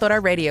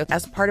Locatora Radio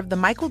as part of the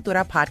My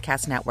Cultura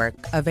Podcast Network.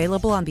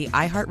 Available on the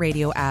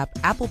iHeartRadio app,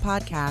 Apple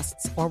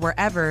Podcasts, or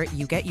wherever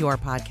you get your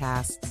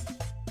podcasts.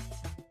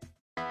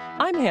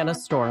 I'm Hannah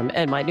Storm,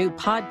 and my new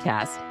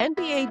podcast,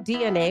 NBA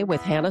DNA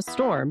with Hannah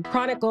Storm,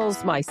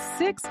 chronicles my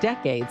 6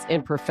 decades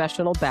in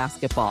professional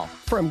basketball.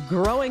 From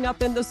growing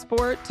up in the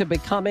sport to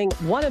becoming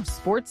one of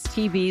sports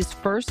TV's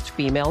first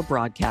female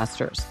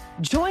broadcasters.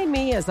 Join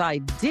me as I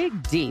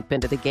dig deep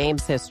into the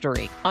game's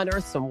history,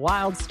 unearth some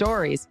wild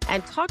stories,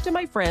 and talk to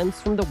my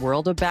friends from the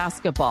world of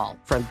basketball,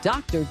 from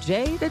Dr.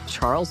 J to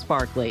Charles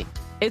Barkley.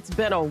 It's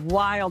been a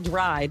wild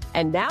ride,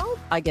 and now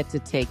I get to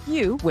take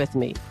you with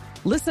me.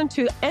 Listen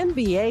to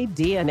NBA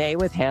DNA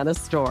with Hannah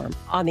Storm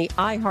on the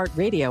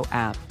iHeartRadio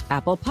app,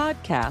 Apple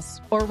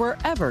Podcasts, or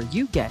wherever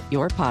you get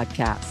your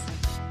podcasts.